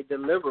is a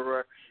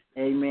deliverer.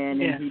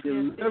 Amen. And he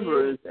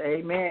delivers.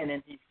 Amen.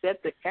 And he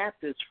set the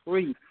captives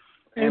free.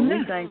 And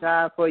we thank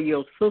God for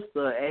your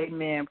sister.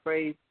 Amen.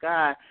 Praise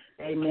God.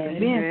 Amen.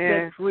 Being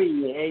set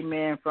free.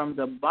 Amen. From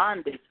the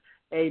bondage.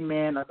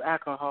 Amen, of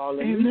alcohol.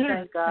 And we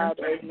thank God,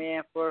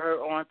 amen, for her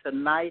on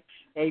tonight.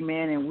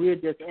 Amen. And we're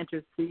just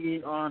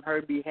interceding on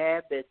her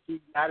behalf that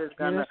God is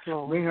going to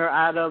bring her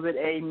out of it.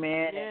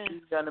 Amen. And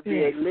she's going to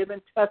be a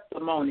living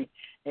testimony.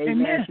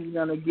 Amen. She's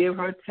going to give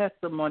her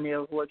testimony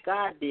of what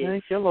God did.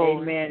 Thank you,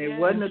 Lord. Amen. It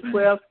wasn't a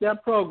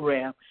 12-step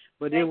program,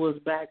 but it was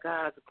by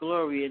God's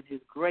glory and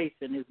his grace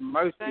and his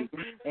mercy.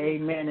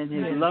 Amen. And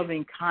his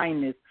loving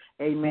kindness.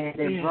 Amen.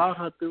 They brought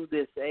her through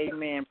this.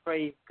 Amen.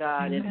 Praise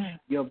God. And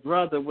your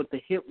brother with the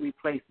hip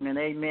replacement.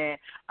 Amen.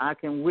 I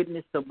can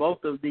witness to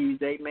both of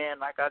these. Amen.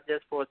 Like I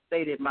just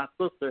stated, my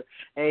sister,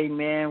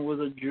 amen, was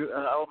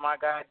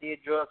did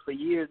drugs for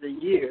years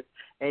and years.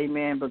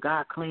 Amen. But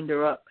God cleaned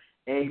her up.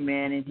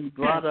 Amen. And he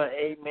brought her,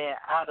 amen,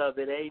 out of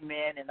it.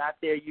 Amen. And I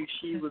tell you,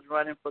 she was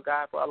running for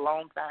God for a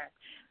long time.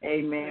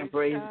 Amen.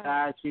 Praise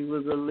God. She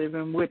was a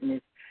living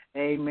witness.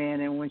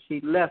 Amen. And when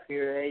she left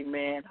here,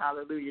 amen,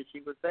 hallelujah,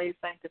 she was saved,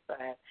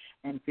 sanctified,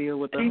 and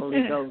filled with the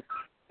Holy Ghost.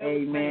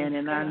 Amen.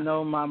 And I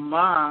know my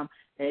mom,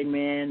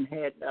 amen,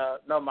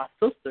 my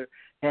sister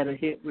had a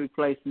hip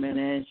replacement,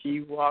 and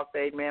she walked,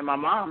 amen. My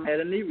mom had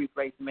a knee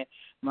replacement.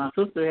 My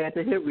sister had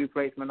the hip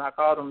replacement. I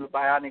called them the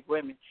bionic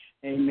women,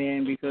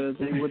 amen, because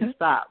they wouldn't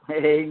stop.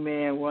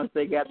 Amen. Once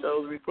they got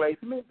those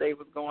replacements, they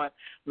was going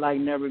like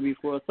never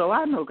before. So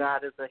I know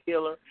God is a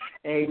healer,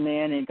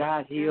 amen, and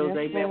God heals,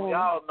 amen. We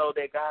all know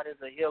that God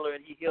is a healer,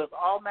 and he heals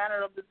all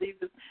manner of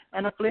diseases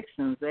and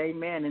afflictions,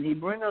 amen, and he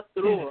brings us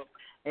through them.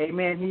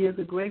 Amen. He is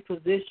a great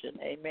physician.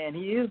 Amen.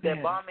 He is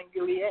that balm in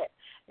Gilead.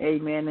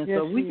 Amen. And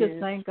so we just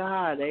thank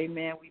God.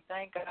 Amen. We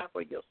thank God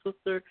for your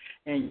sister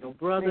and your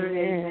brother.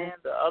 Amen.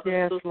 The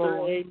other sister.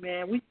 Lord.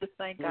 Amen. We just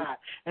thank God.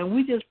 And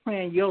we just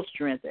praying your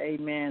strength.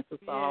 Amen.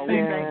 Sister Hall. We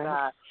thank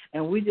God.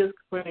 And we just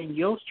praying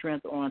your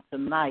strength on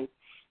tonight.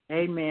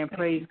 Amen.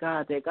 Praise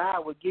God. That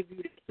God would give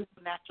you the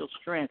supernatural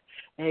strength.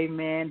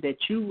 Amen. That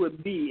you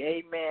would be,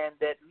 amen,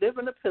 that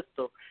living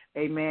epistle.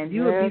 Amen.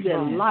 You would be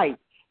that light.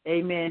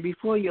 Amen,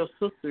 before your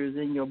sisters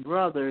and your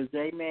brothers,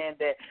 amen,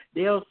 that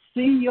they'll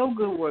see your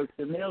good works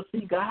and they'll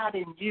see God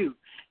in you,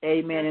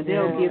 amen, and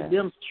they'll give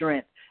them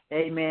strength,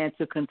 amen,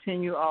 to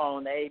continue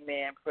on.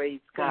 Amen. Praise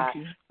God.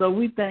 So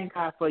we thank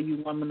God for you,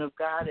 woman of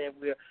God, and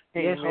we're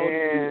holding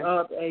you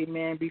up,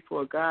 amen,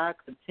 before God.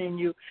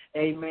 Continue,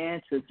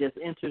 amen, to just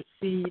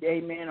intercede,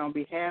 amen, on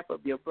behalf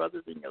of your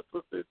brothers and your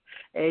sisters,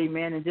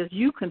 amen, and just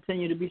you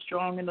continue to be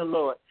strong in the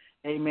Lord,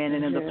 amen,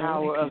 and in the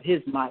power of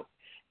his might.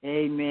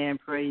 Amen.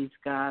 Praise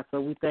God. So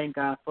we thank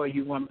God for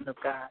you, woman of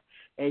God.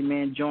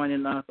 Amen.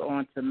 Joining us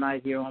on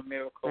tonight here on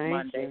Miracle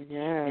Monday.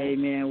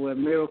 Amen. Where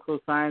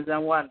miracles, signs,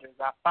 and wonders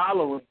are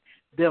following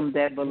them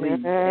that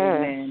believe.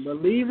 Amen.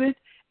 Believe it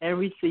and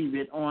receive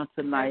it on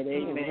tonight.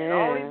 Amen.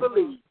 Always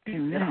believe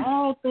that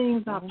all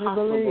things are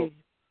possible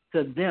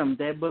to them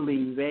that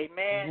believe.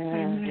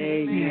 Amen.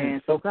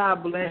 Amen. So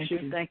God bless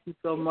you. Thank you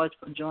so much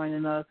for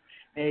joining us.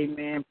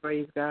 Amen.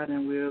 Praise God.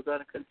 And we're going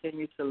to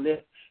continue to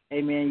lift,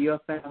 amen, your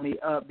family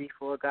up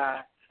before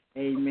God.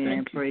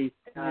 Amen. Praise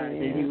God.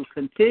 And he will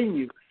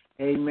continue,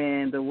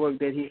 amen, the work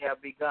that he has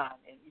begun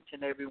in each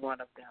and every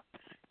one of them.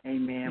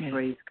 Amen.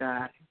 Praise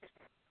God.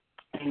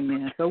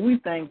 Amen. So we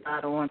thank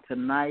God on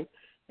tonight,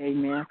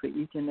 amen, for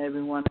each and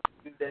every one of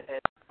you that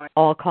has.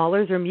 All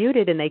callers are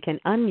muted and they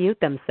can unmute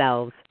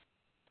themselves.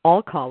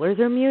 All callers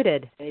are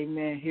muted.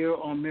 Amen. Here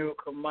on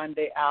Miracle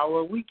Monday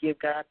Hour, we give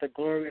God the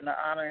glory and the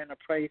honor and the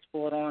praise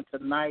for it on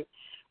tonight.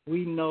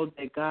 We know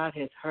that God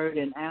has heard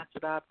and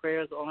answered our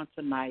prayers on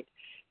tonight.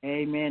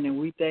 Amen. And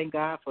we thank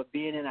God for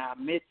being in our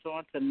midst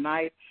on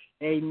tonight.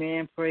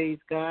 Amen. Praise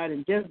God.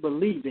 And just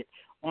believe it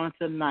on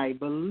tonight.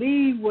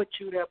 Believe what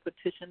you have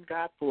petitioned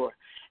God for.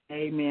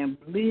 Amen.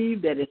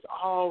 Believe that it's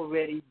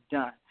already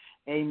done.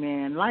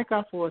 Amen. Like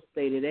our fourth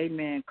stated,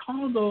 amen.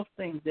 Call those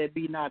things that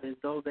be not as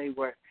though they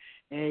were.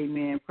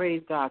 Amen.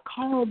 Praise God.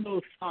 Call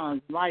those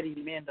sons mighty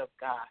men of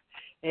God.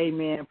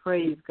 Amen.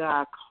 Praise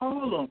God.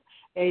 Call them.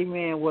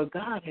 Amen. What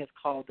God has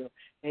called them.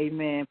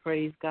 Amen.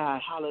 Praise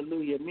God.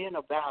 Hallelujah. Men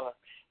of valor.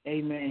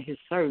 Amen. His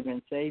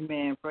servants.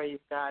 Amen. Praise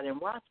God.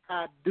 And watch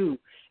God do.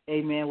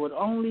 Amen. What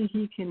only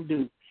he can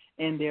do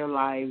in their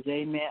lives.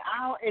 Amen.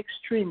 Our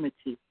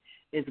extremity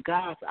is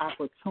God's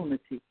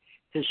opportunity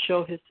to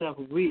show himself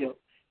real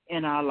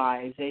in our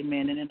lives,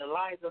 amen, and in the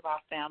lives of our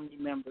family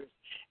members,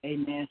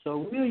 amen. So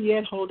we're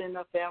yet holding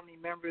up family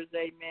members,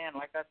 amen.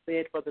 Like I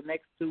said, for the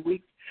next 2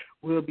 weeks,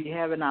 we'll be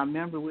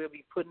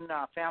putting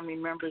our family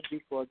members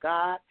before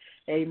God,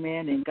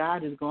 amen, and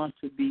God is going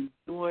to be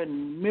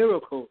doing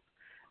miracles,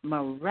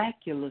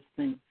 miraculous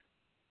things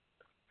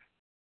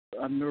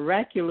in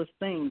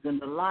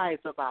the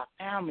lives of our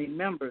family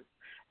members.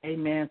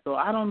 Amen. So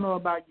I don't know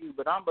about you,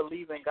 but I'm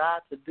believing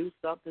God to do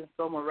something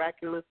so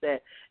miraculous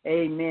that,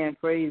 amen,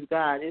 praise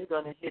God, it's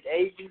going to hit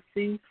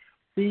ABC,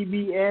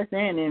 CBS,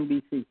 and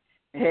NBC.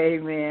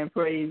 Amen.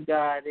 Praise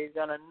God. They're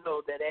going to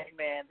know that,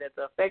 amen, that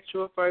the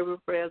effectual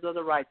fervent prayers of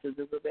the righteous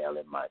is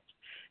availing much.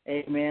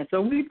 Amen. So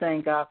we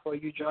thank God for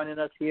you joining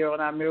us here on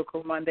our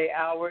Miracle Monday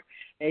Hour.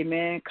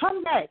 Amen.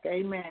 Come back.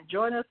 Amen.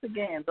 Join us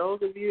again.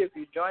 Those of you, if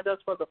you joined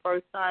us for the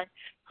first time,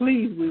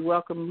 please, we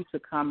welcome you to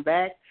come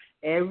back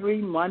every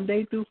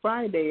Monday through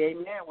Friday.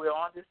 Amen. We're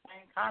on the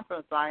same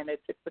conference line at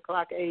 6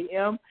 o'clock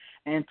a.m.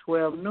 and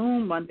 12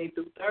 noon, Monday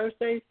through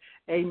Thursdays.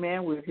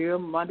 Amen. We're here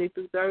Monday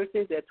through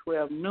Thursdays at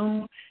 12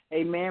 noon.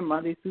 Amen.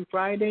 Monday through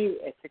Friday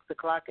at 6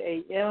 o'clock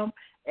a.m.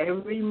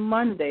 Every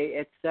Monday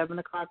at 7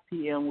 o'clock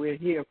p.m. we're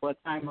here for a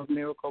time of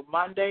Miracle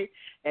Monday.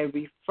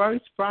 Every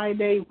first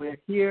Friday we're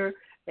here,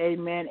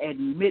 amen, at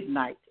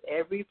midnight.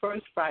 Every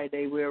first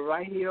Friday we're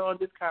right here on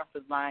this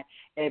conference line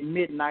at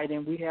midnight,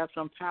 and we have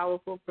some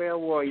powerful prayer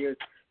warriors,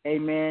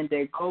 amen,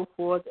 that go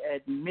forth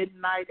at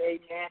midnight,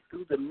 amen,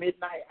 through the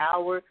midnight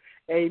hour,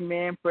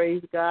 amen,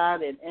 praise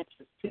God, and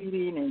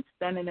interceding and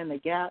standing in the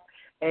gap,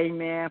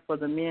 amen, for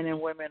the men and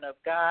women of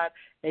God,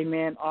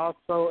 amen.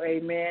 Also,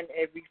 amen,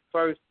 every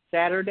first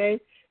Saturday,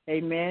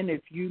 amen,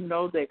 if you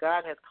know that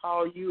God has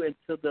called you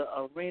into the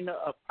arena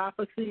of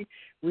prophecy,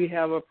 we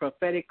have a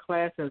prophetic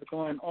class that's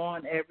going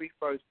on every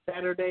first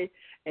Saturday.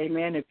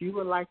 Amen. If you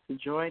would like to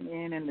join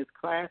in this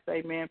class,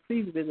 amen,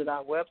 please visit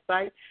our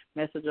website,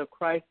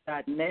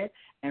 messageofchrist.net,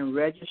 and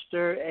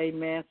register,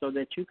 amen, so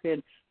that you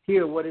can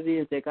hear what it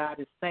is that God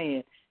is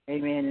saying,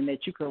 amen, and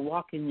that you can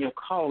walk in your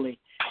calling,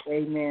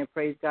 amen,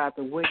 praise God,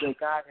 the way that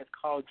God has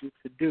called you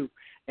to do,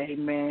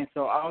 amen.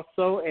 So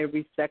also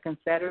every second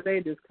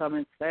Saturday, this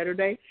coming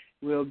Saturday,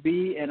 we'll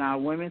be in our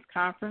women's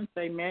conference,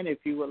 amen. If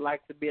you would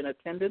like to be in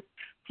attendance,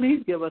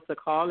 please give us a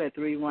call at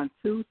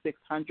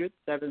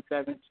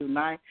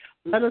 312-600-7729.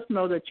 Let us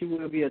know that you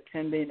will be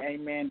attending,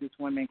 amen, this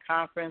women's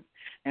conference,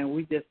 and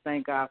we just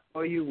thank God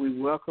for you. We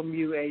welcome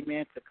you,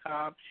 amen, to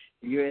come.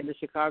 If you're in the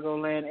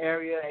Chicagoland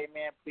area,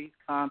 amen, please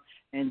come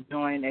and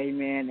join,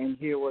 amen, and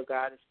hear what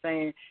God is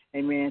saying,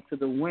 amen, to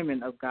the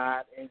women of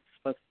God in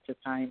such a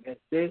time as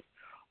this.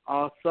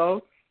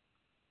 Also,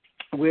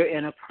 we're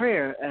in a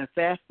prayer,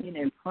 fasting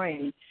and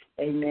praying,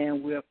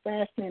 amen. We're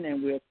fasting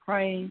and we're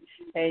praying,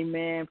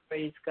 amen,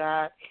 praise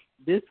God.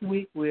 This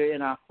week we're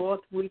in our fourth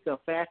week of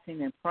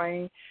fasting and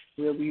praying.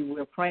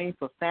 We're praying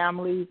for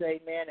families,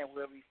 amen, and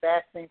we'll be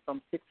fasting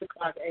from 6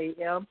 o'clock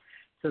a.m.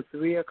 to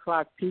 3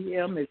 o'clock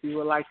p.m. If you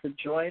would like to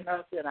join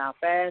us in our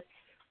fast,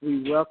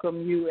 We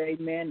welcome you,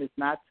 amen. It's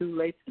not too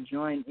late to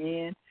join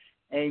in.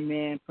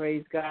 Amen.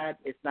 Praise God.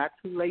 It's not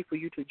too late for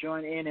you to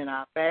join in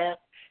our fast.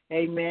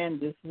 Amen.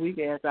 This week,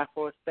 as I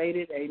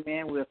stated,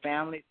 amen, we're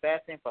families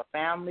fasting for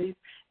families.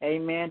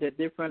 Amen. The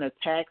different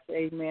attacks,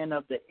 amen,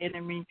 of the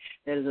enemy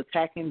that is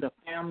attacking the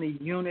family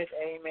unit.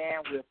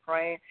 Amen. We're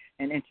praying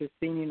and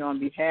interceding on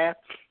behalf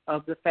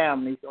of the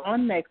families.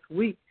 On next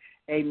week,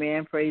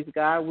 amen, praise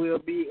God, we'll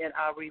be in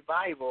our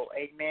revival.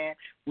 Amen.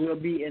 We'll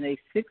be in a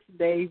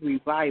 6-day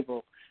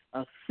revival.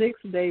 A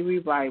 6-day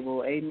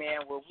revival,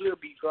 amen, where we'll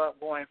be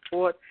going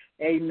forth,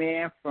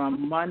 amen,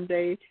 from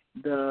Monday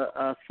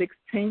the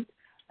 16th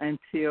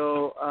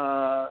until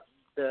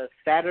the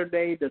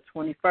Saturday the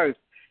 21st,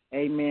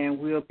 amen.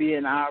 We'll be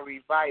in our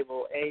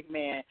revival,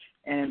 amen.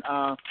 And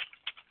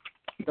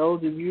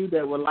those of you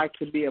that would like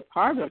to be a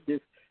part of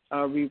this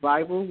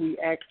revival, we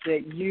ask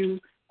that you,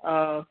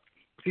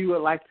 if you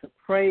would like to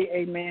pray,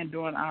 amen,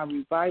 during our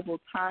revival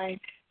time,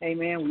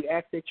 amen, we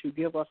ask that you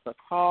give us a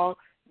call.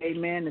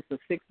 Amen. It's a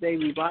 6-day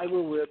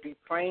revival. We'll be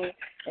praying,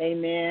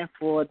 amen,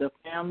 for the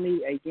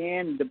family.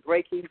 Again, the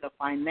breaking the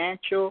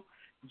financial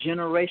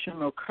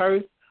generational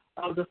curse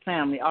of the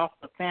family, off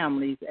the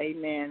families.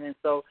 Amen. And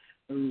so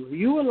if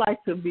you would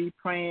like to be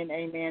praying,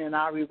 amen, in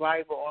our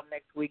revival on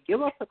next week,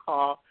 give us a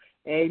call,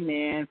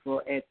 amen,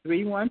 at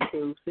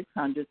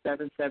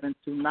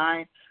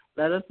 312-600-7729.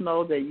 Let us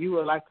know that you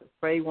would like to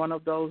pray one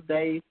of those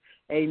days.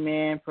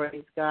 Amen.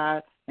 Praise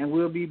God. And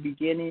we'll be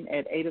beginning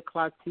at 8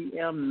 o'clock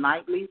p.m.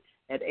 nightly.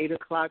 At 8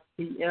 o'clock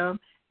p.m.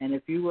 And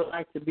if you would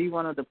like to be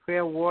one of the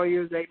prayer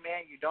warriors,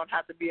 amen, you don't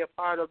have to be a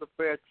part of the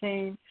prayer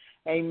team,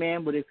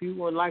 amen, but if you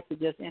would like to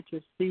just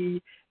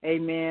intercede,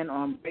 amen,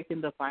 on breaking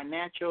the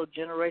financial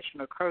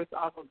generational curse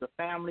off of the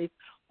families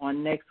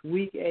on next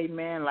week,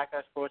 amen, like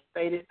I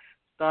stated,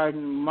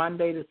 starting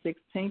Monday the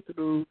 16th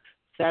through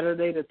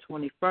Saturday the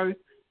 21st,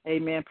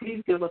 amen,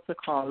 please give us a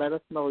call. Let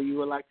us know you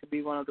would like to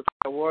be one of the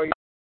prayer warriors.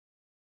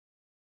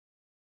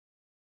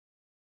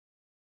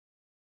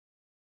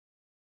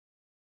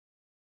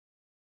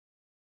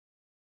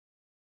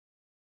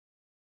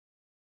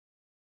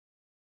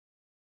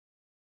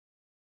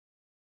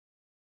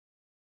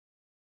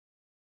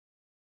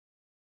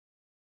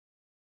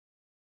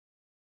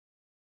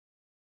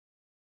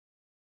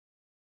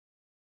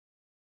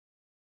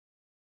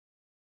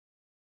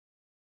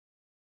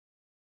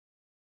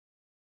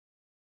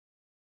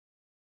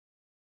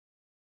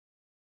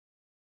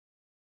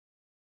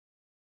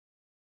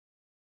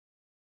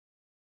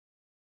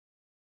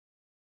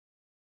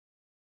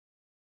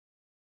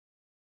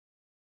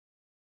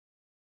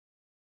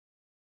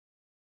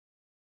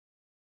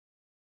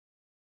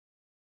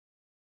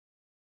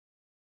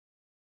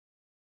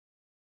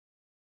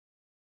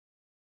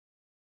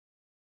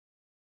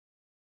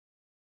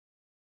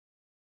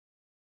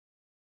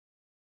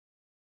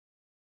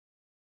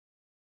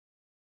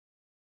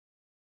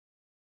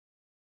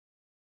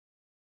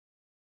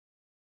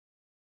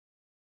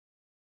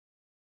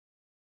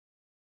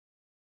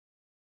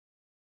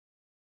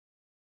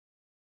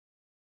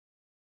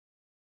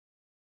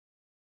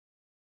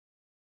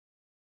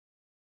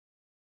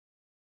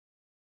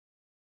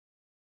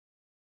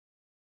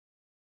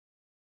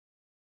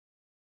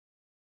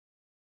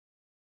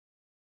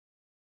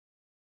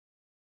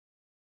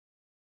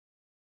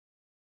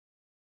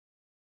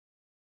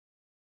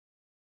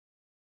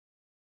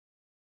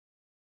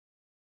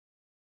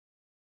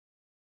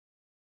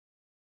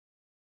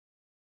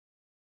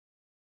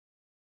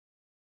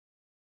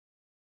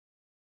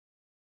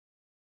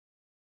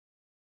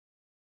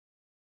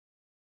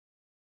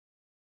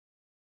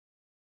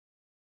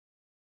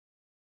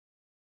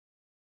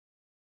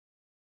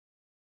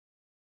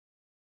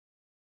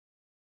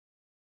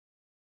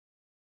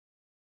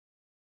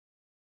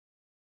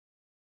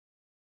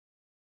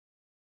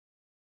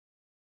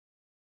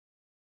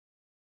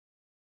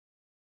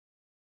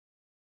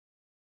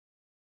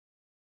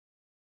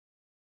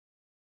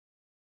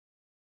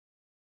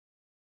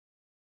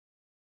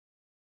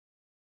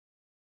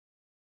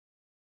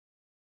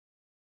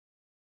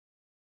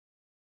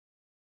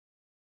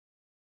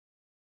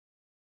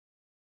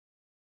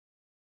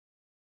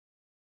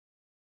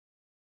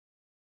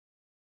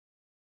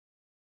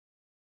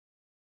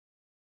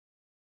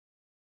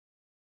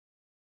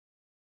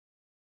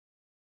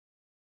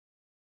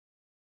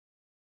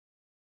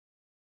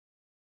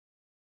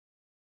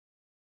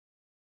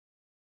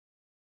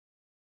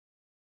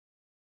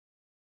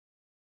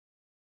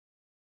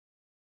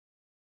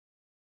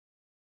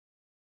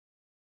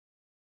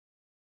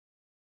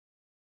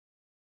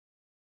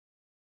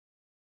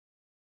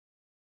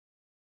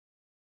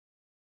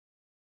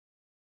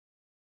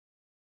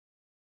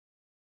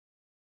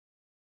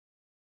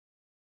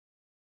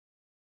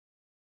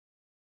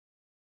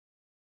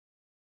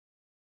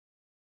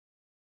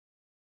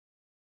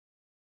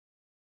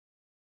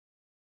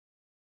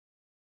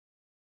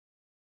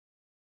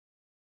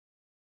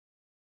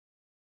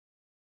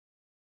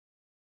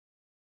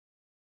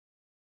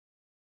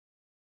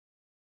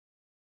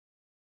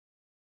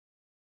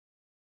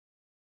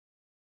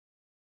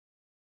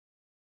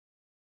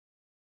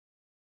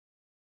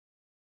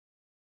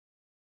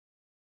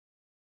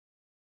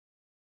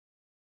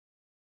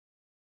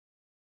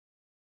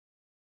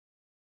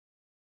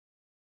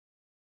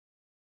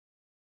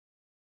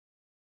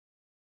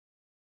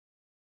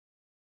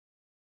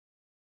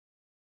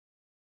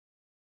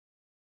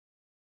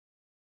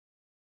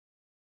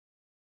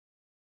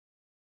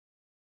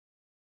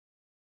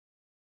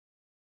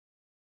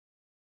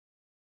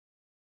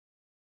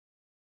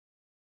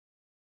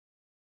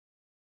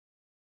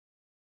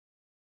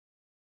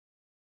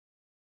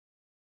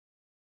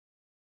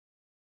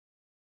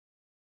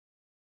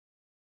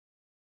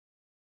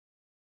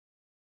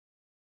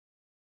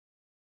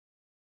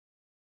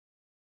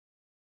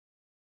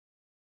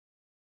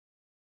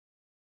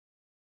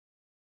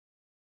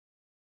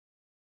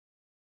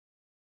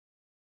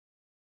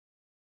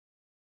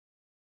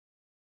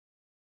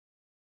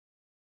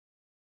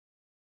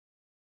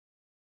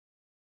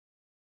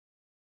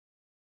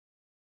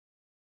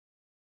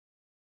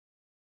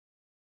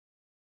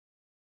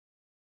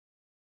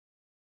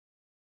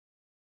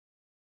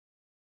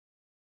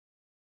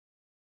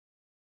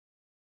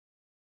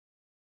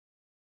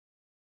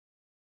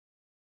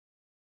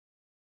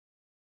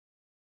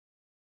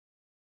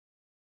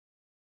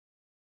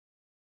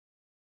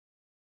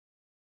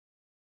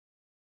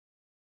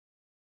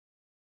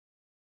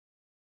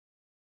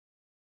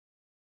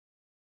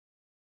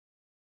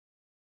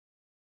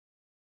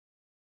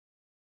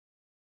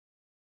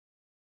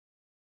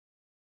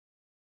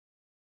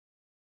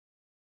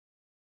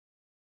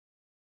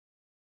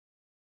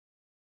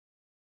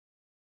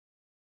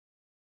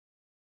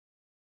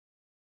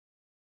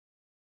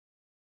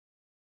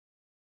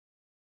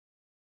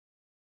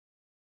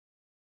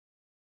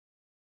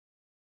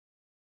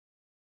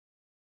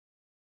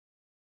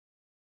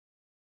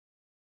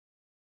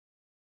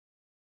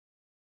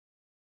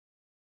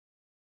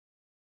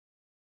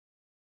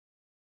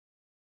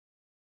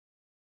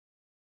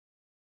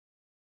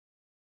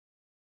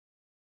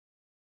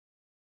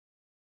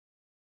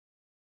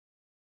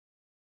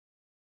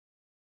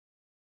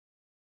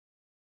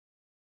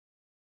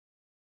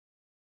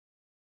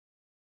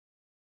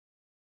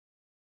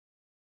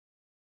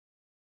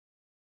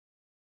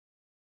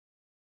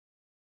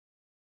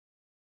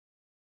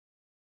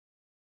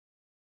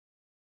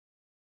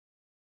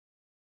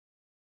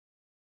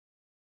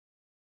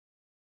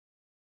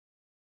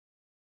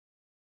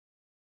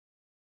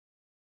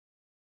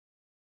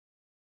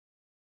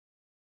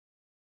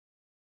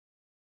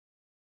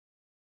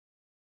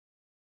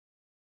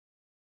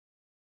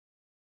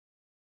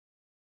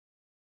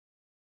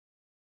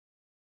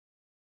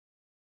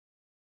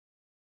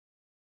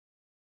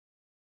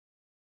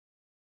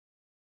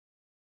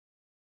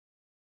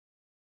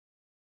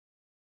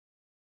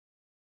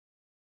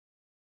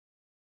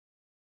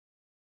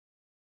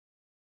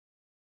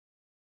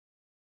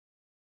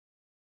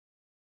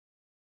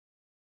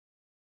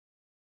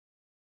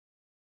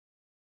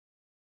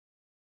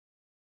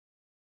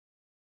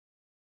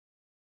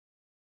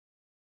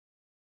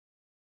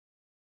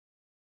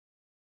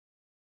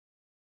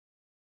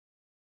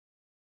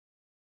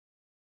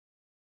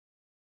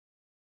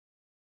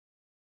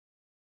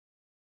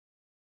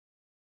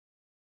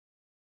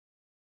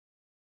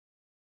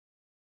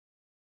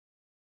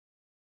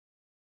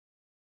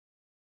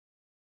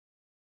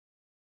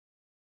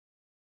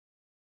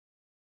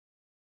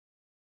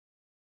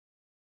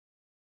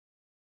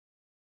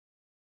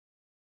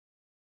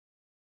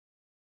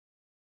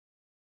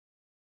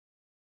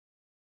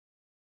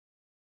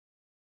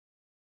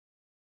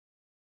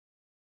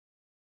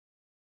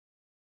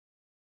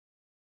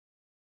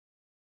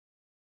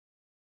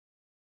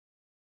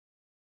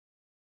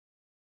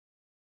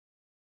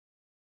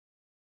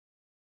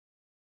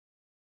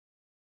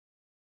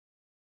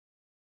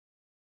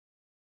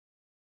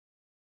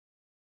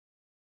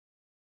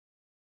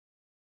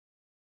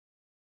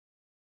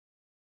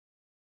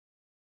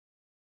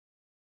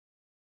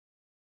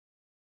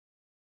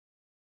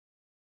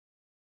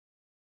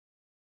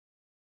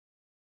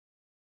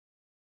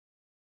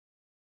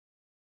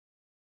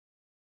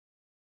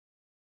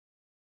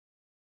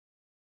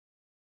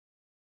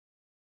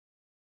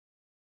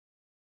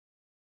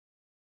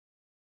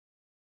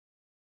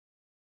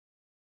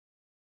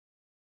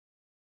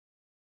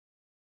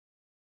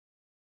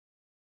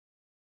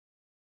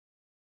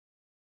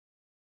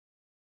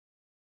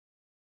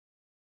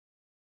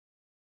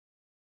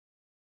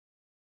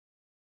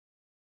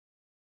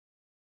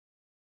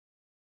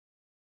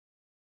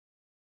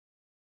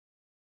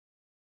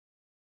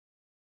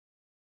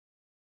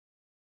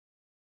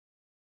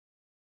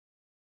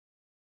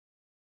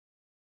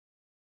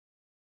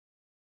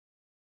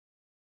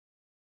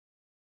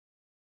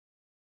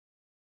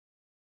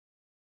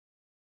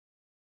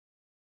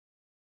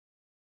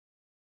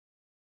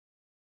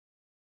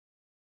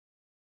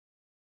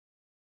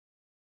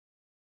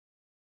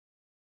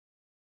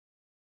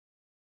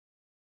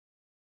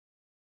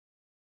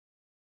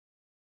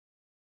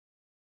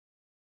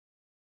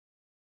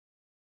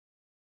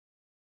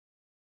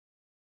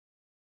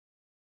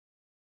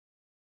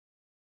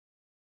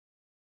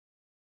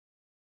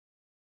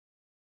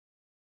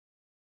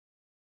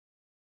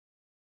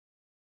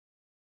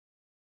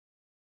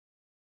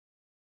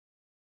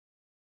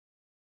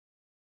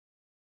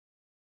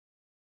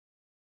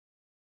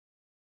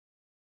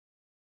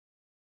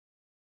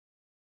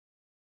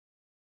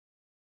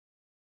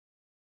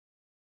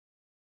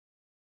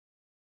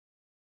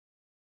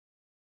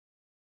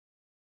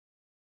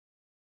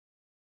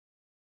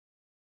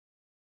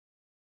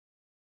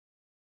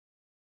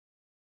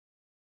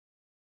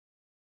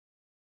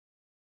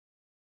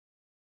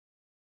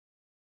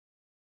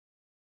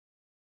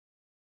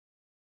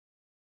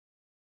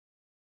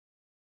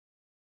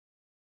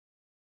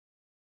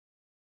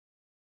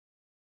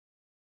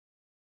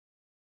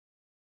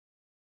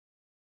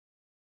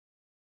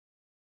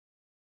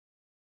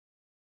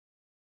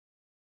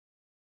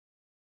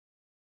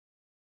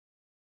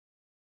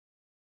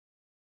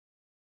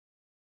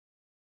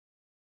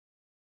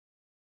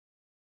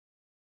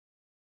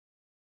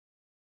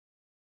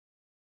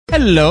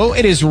 Hello,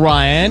 it is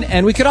Ryan,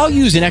 and we could all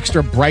use an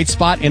extra bright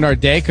spot in our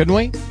day, couldn't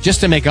we? Just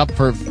to make up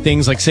for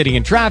things like sitting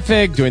in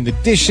traffic, doing the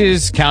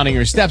dishes, counting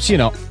your steps, you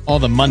know, all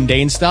the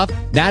mundane stuff.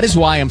 That is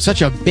why I'm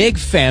such a big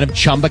fan of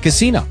Chumba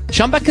Casino.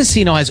 Chumba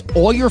Casino has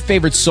all your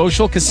favorite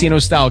social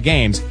casino-style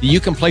games that you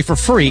can play for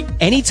free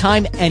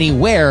anytime,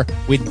 anywhere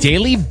with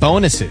daily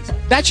bonuses.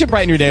 That should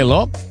brighten your day a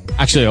little.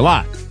 Actually, a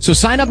lot. So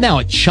sign up now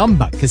at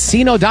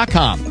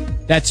ChumbaCasino.com.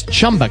 That's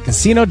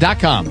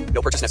ChumbaCasino.com.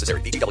 No purchase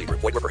necessary. VGW Group.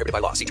 Void where prohibited by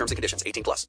law. See terms and conditions. 18+.